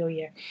of your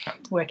year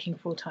working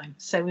full time.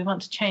 So we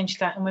want to change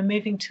that. And we're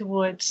moving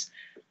towards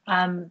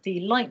the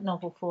light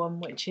novel form,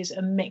 which is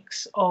a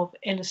mix of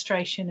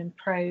illustration and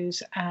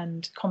prose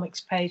and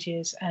comics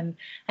pages, and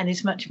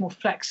is much more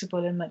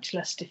flexible and much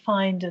less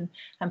defined, and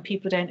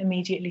people don't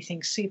immediately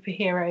think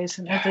superheroes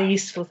and other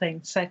useful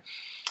things. So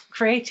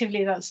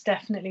creatively, that's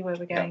definitely where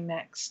we're going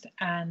next.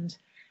 And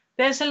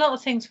there's a lot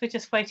of things we're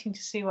just waiting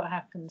to see what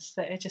happens,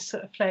 that are just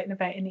sort of floating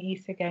about in the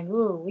ether going,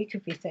 oh, we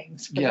could be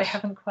things, but they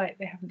haven't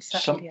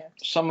settled yet.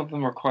 Some of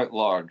them are quite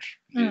large,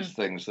 these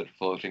things that are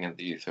floating in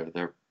the ether.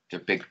 They're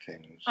big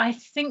things. I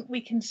think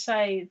we can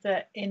say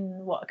that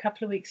in a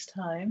couple of weeks'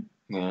 time,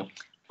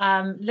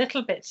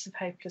 little bits of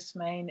Hopeless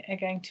Maine are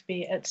going to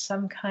be at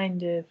some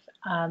kind of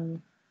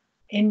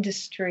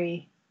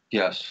industry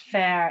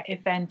fair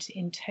event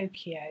in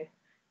Tokyo,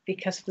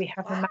 because we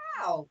have a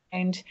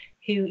man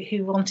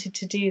who wanted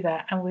to do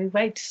that, and we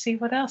wait to see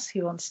what else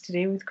he wants to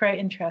do with great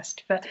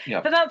interest. But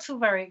that's all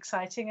very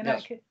exciting,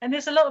 and and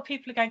there's a lot of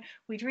people going,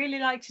 we'd really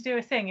like to do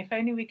a thing if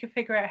only we could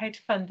figure out how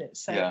to fund it.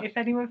 So if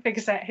anyone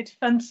figures out how to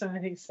fund some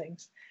of these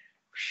things,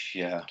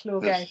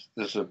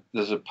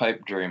 there's a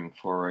pipe dream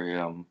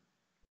for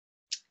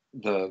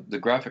the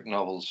graphic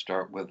novels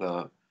start with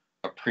a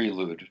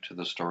prelude to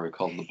the story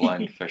called The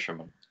Blind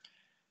Fisherman.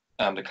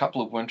 And a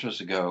couple of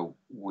winters ago,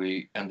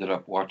 we ended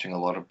up watching a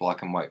lot of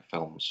black and white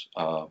films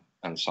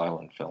and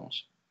silent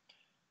films.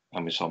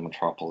 And we saw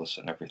Metropolis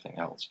and everything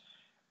else.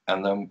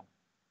 And then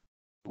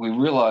we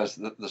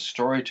realized that the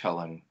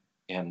storytelling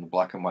in the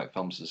black and white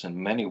films is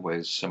in many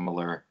ways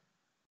similar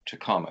to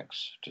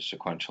comics, to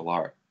sequential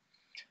art.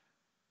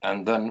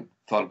 And then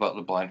thought about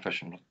The Blind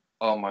Fisherman.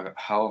 Oh my God,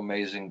 how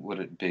amazing would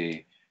it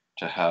be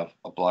to have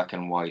a black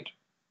and white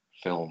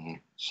film,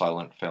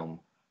 silent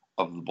film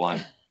of The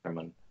Blind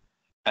Fisherman?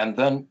 And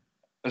then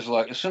it's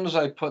like, as soon as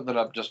I put that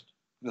up,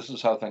 this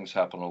is how things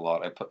happen a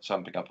lot. I put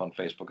something up on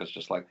Facebook. It's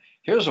just like,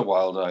 here's a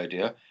wild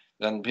idea.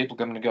 Then people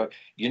come and go,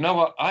 you know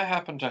what? I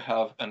happen to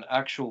have an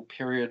actual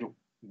period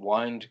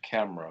wind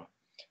camera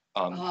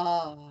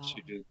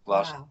to do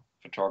glass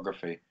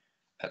photography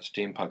at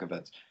steampunk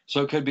events.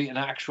 So it could be an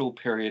actual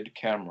period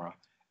camera.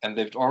 And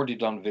they've already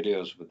done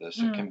videos with this.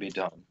 It can be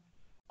done.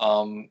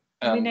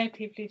 We know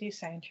people who do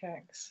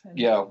soundtracks. And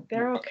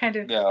they're all kind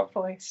of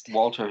voiced.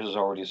 Walter has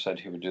already said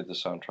he would do the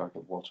soundtrack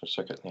of Walter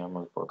Sickert, The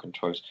Armor of Broken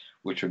Toys,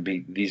 which would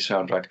be the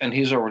soundtrack. And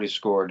he's already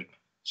scored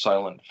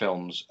silent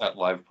films at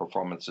live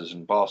performances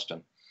in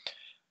Boston.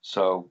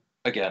 So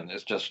again,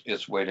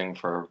 it's waiting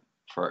for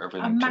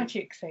everything. A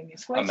magic thing.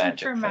 It's waiting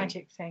for a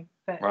magic thing.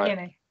 But you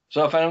know.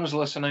 So if anyone's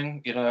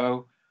listening,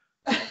 you're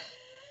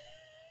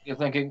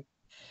thinking,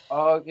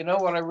 you know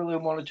what I really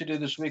wanted to do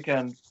this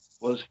weekend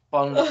was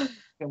fun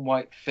and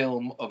white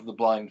film of The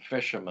Blind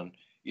Fisherman.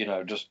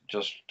 Just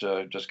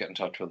get in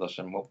touch with us,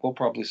 and we'll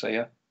probably say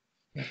yeah.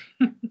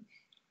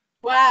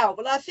 Wow.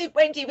 Well, I think,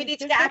 Wendy, we need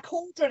to get our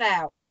cauldron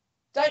out,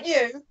 don't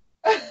you?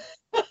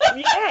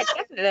 Yeah,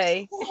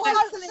 definitely.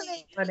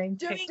 Hopefully,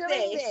 doing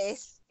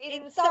this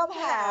in some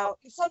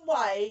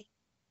way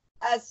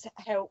has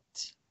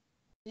helped,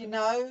 to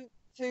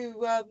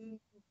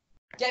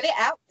get it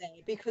out there,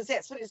 because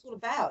that's what it's all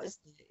about,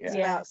 isn't it? It's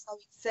about sowing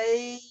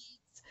seeds.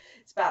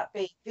 It's about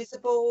being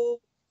visible.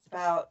 It's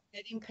about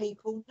letting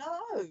people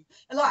know.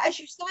 And like, as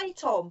you say,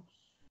 Tom,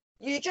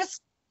 you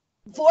just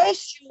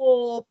voice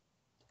your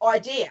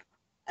idea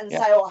and say,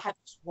 I have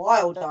this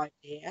wild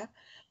idea.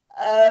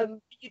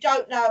 You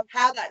don't know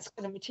how that's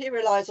going to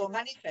materialize or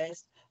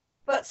manifest,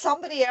 but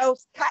somebody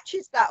else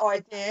catches that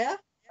idea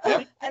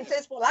and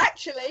says, well,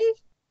 actually,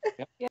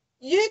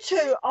 you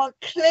two are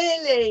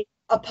clearly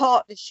a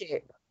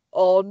partnership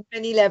on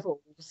many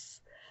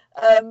levels.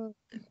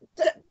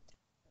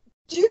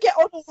 Do you get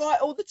on all right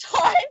all the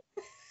time?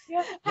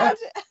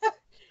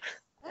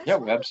 Yeah,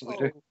 we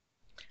absolutely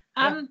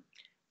do.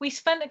 We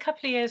spent a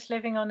couple of years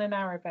living on a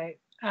narrowboat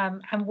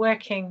and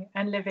working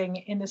and living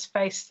in a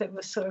space that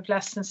was sort of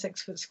less than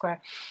 6 foot square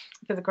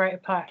for the greater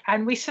part.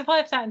 And we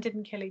survived that and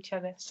didn't kill each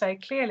other. So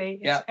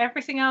clearly,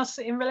 everything else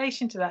in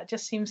relation to that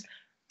just seems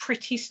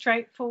pretty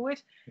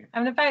straightforward.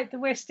 And about the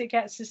worst it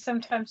gets is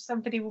sometimes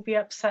somebody will be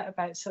upset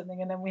about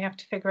something, and then we have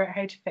to figure out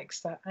how to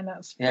fix that. And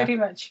that's pretty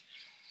much...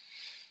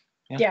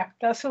 Yeah,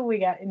 that's all we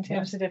get in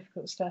terms of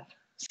difficult stuff.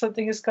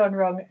 Something has gone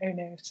wrong. Oh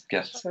no.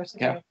 Yes.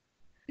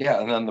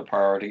 Yeah, and then the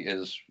priority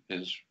is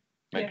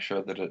make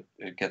sure that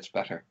it gets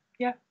better.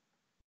 Yeah.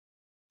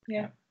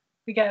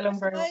 We get along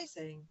very well.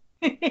 Amazing.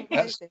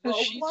 Amazing. What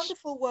a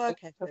wonderful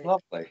work ethic.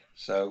 Lovely.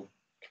 So.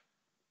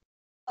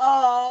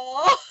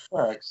 Oh.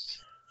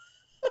 Works.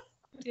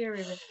 Dear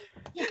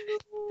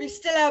We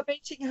still have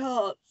beating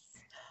hearts.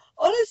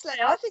 Honestly,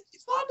 I think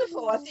it's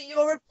wonderful. I think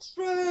you're a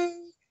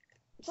true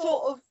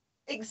sort of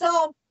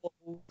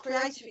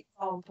creative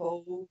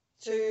example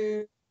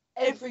to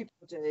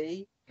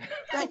everybody.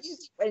 Don't you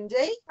think,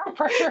 Wendy? No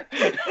pressure.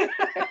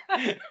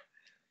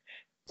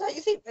 Don't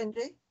you think,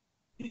 Wendy?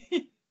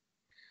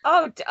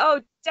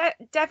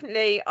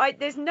 Definitely.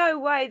 There's no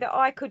way that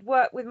I could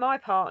work with my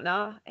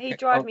partner. He'd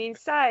drive me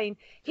insane.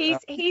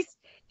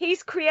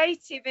 He's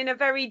creative in a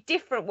very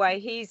different way.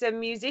 He's a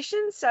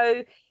musician,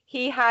 so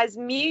he has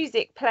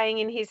music playing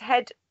in his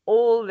head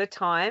all the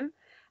time.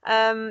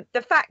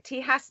 The fact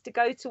he has to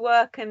go to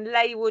work and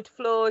lay wood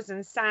floors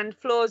and sand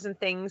floors and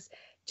things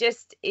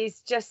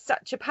is just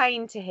such a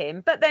pain to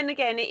him. But then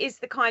again, it is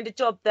the kind of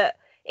job that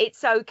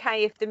it's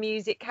okay if the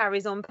music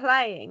carries on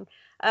playing.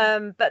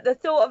 But the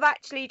thought of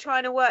actually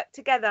trying to work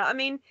together, I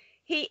mean,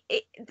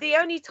 the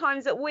only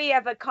times that we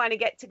ever kind of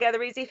get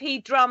together is if he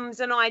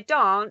drums and I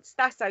dance.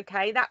 That's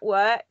okay, that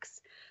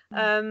works.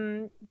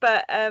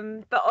 But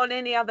on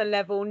any other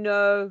level,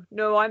 no,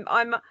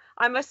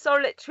 I'm a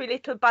solitary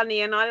little bunny,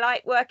 and I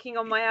like working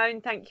on my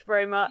own. Thank you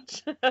very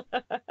much.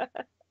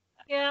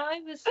 Yeah,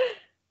 I was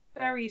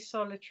very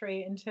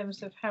solitary in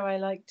terms of how I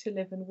like to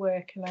live and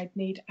work, and I'd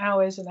need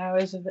hours and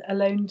hours of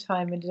alone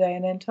time in a day.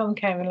 And then Tom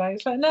came and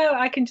it's like, no,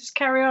 I can just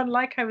carry on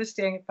like I was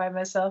doing it by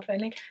myself.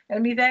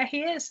 Only there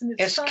he is, and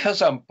it's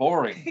because I'm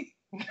boring.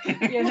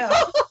 You know,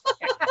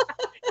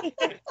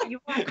 you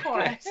are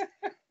quiet.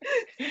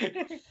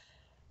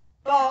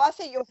 Well, I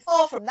think you're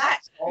far from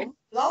that, Tom.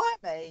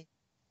 Blimey.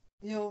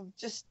 You're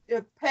just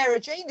a pair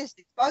of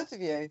geniuses, both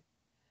of you.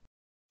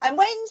 And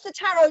when's the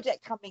tarot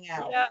deck coming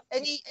out? Yeah.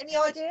 Any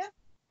idea?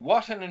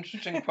 What an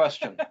interesting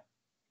question.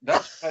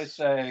 That's what I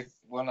say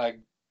when I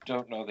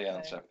don't know the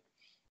answer.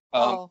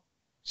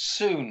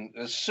 Soon,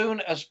 as soon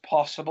as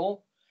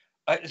possible.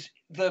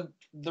 The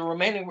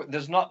remaining,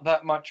 there's not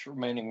that much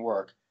remaining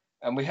work,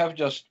 and we have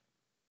just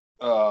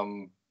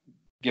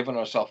given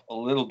ourselves a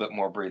little bit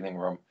more breathing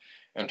room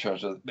in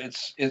terms of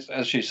it's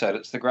as she said,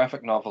 it's the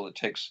graphic novel. It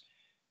takes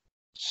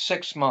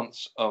 6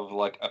 months of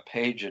like a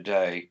page a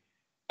day,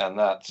 and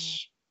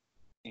that's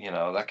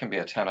that can be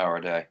a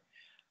 10-hour day.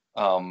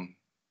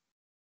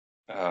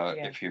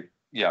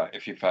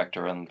 If you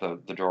factor in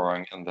the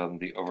drawing and then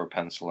the over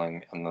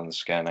penciling and then the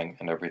scanning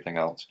and everything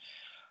else.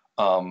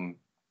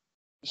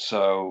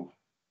 So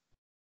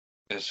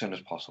as soon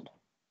as possible.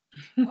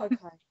 Okay.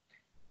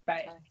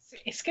 But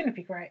it's going to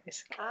be great.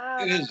 It's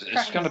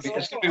going to be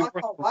worth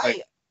the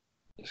wait.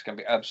 It's going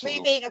to be absolutely.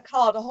 Me being a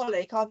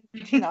cardaholic, I'm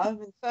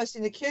first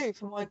in the queue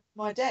for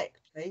my deck,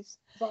 please.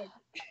 Right.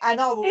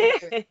 And I will do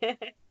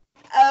it.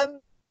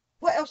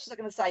 What else was I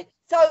going to say?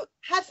 So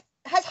has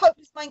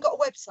Hopeless Maine got a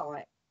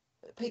website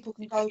that people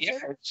can go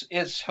to?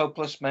 It's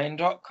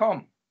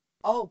hopelessmaine.com.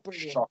 Oh,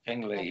 brilliant.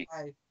 Shockingly.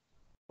 Okay.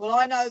 Well,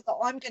 I know that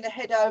I'm going to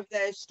head over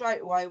there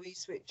straight away. We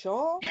switch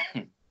on.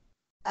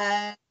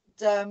 And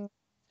to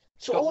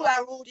all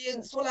our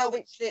audience, all our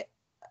Witchlit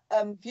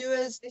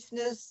viewers,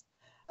 listeners,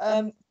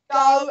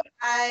 go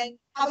and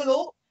have a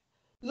look.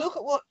 Look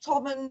at what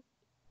Tom and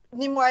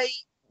Nimue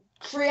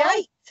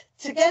create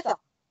together,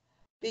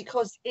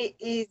 because it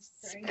is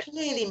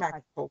clearly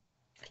magical.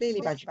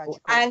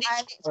 And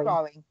it's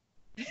growing.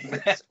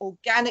 It's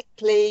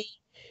organically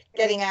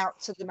getting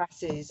out to the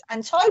masses.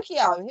 And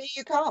Tokyo, here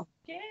you come.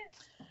 Yeah.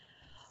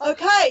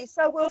 Okay,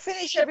 so we'll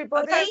finish,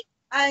 everybody. Okay.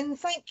 And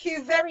thank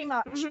you very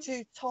much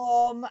to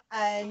Tom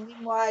and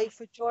Nimue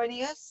for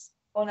joining us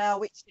on our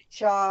Witchlit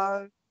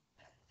show.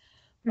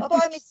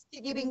 Bye-bye, Mr.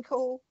 You've been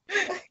cool.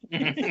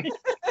 And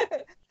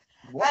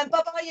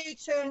bye-bye, you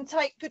two, and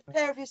take good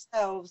care of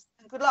yourselves.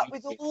 And good luck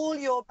with all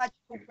your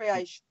magical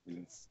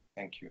creations.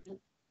 Thank you.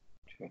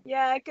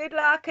 Yeah, good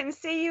luck, and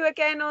see you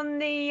again on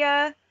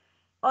the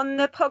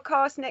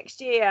podcast next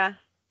year.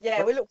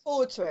 Yeah, we look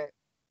forward to it.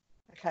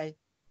 Okay,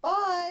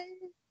 bye.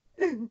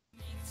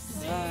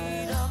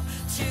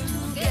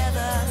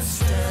 Together,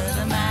 stir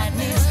the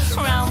madness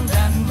round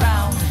and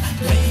round.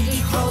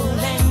 Lady Crow,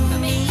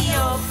 lend me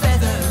your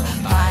feather.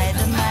 By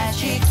the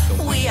magic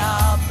we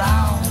are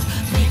bound.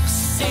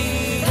 Mix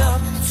it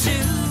up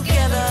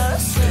together,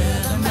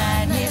 stir the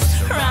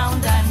madness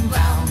round and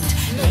round.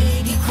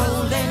 Lady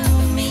Crow,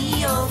 lend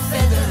me your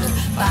feather.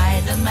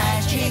 By the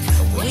magic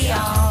we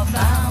are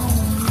bound.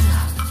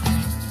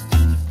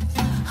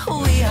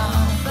 We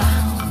are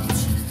bound.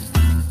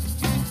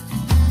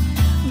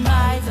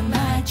 By the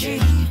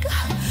magic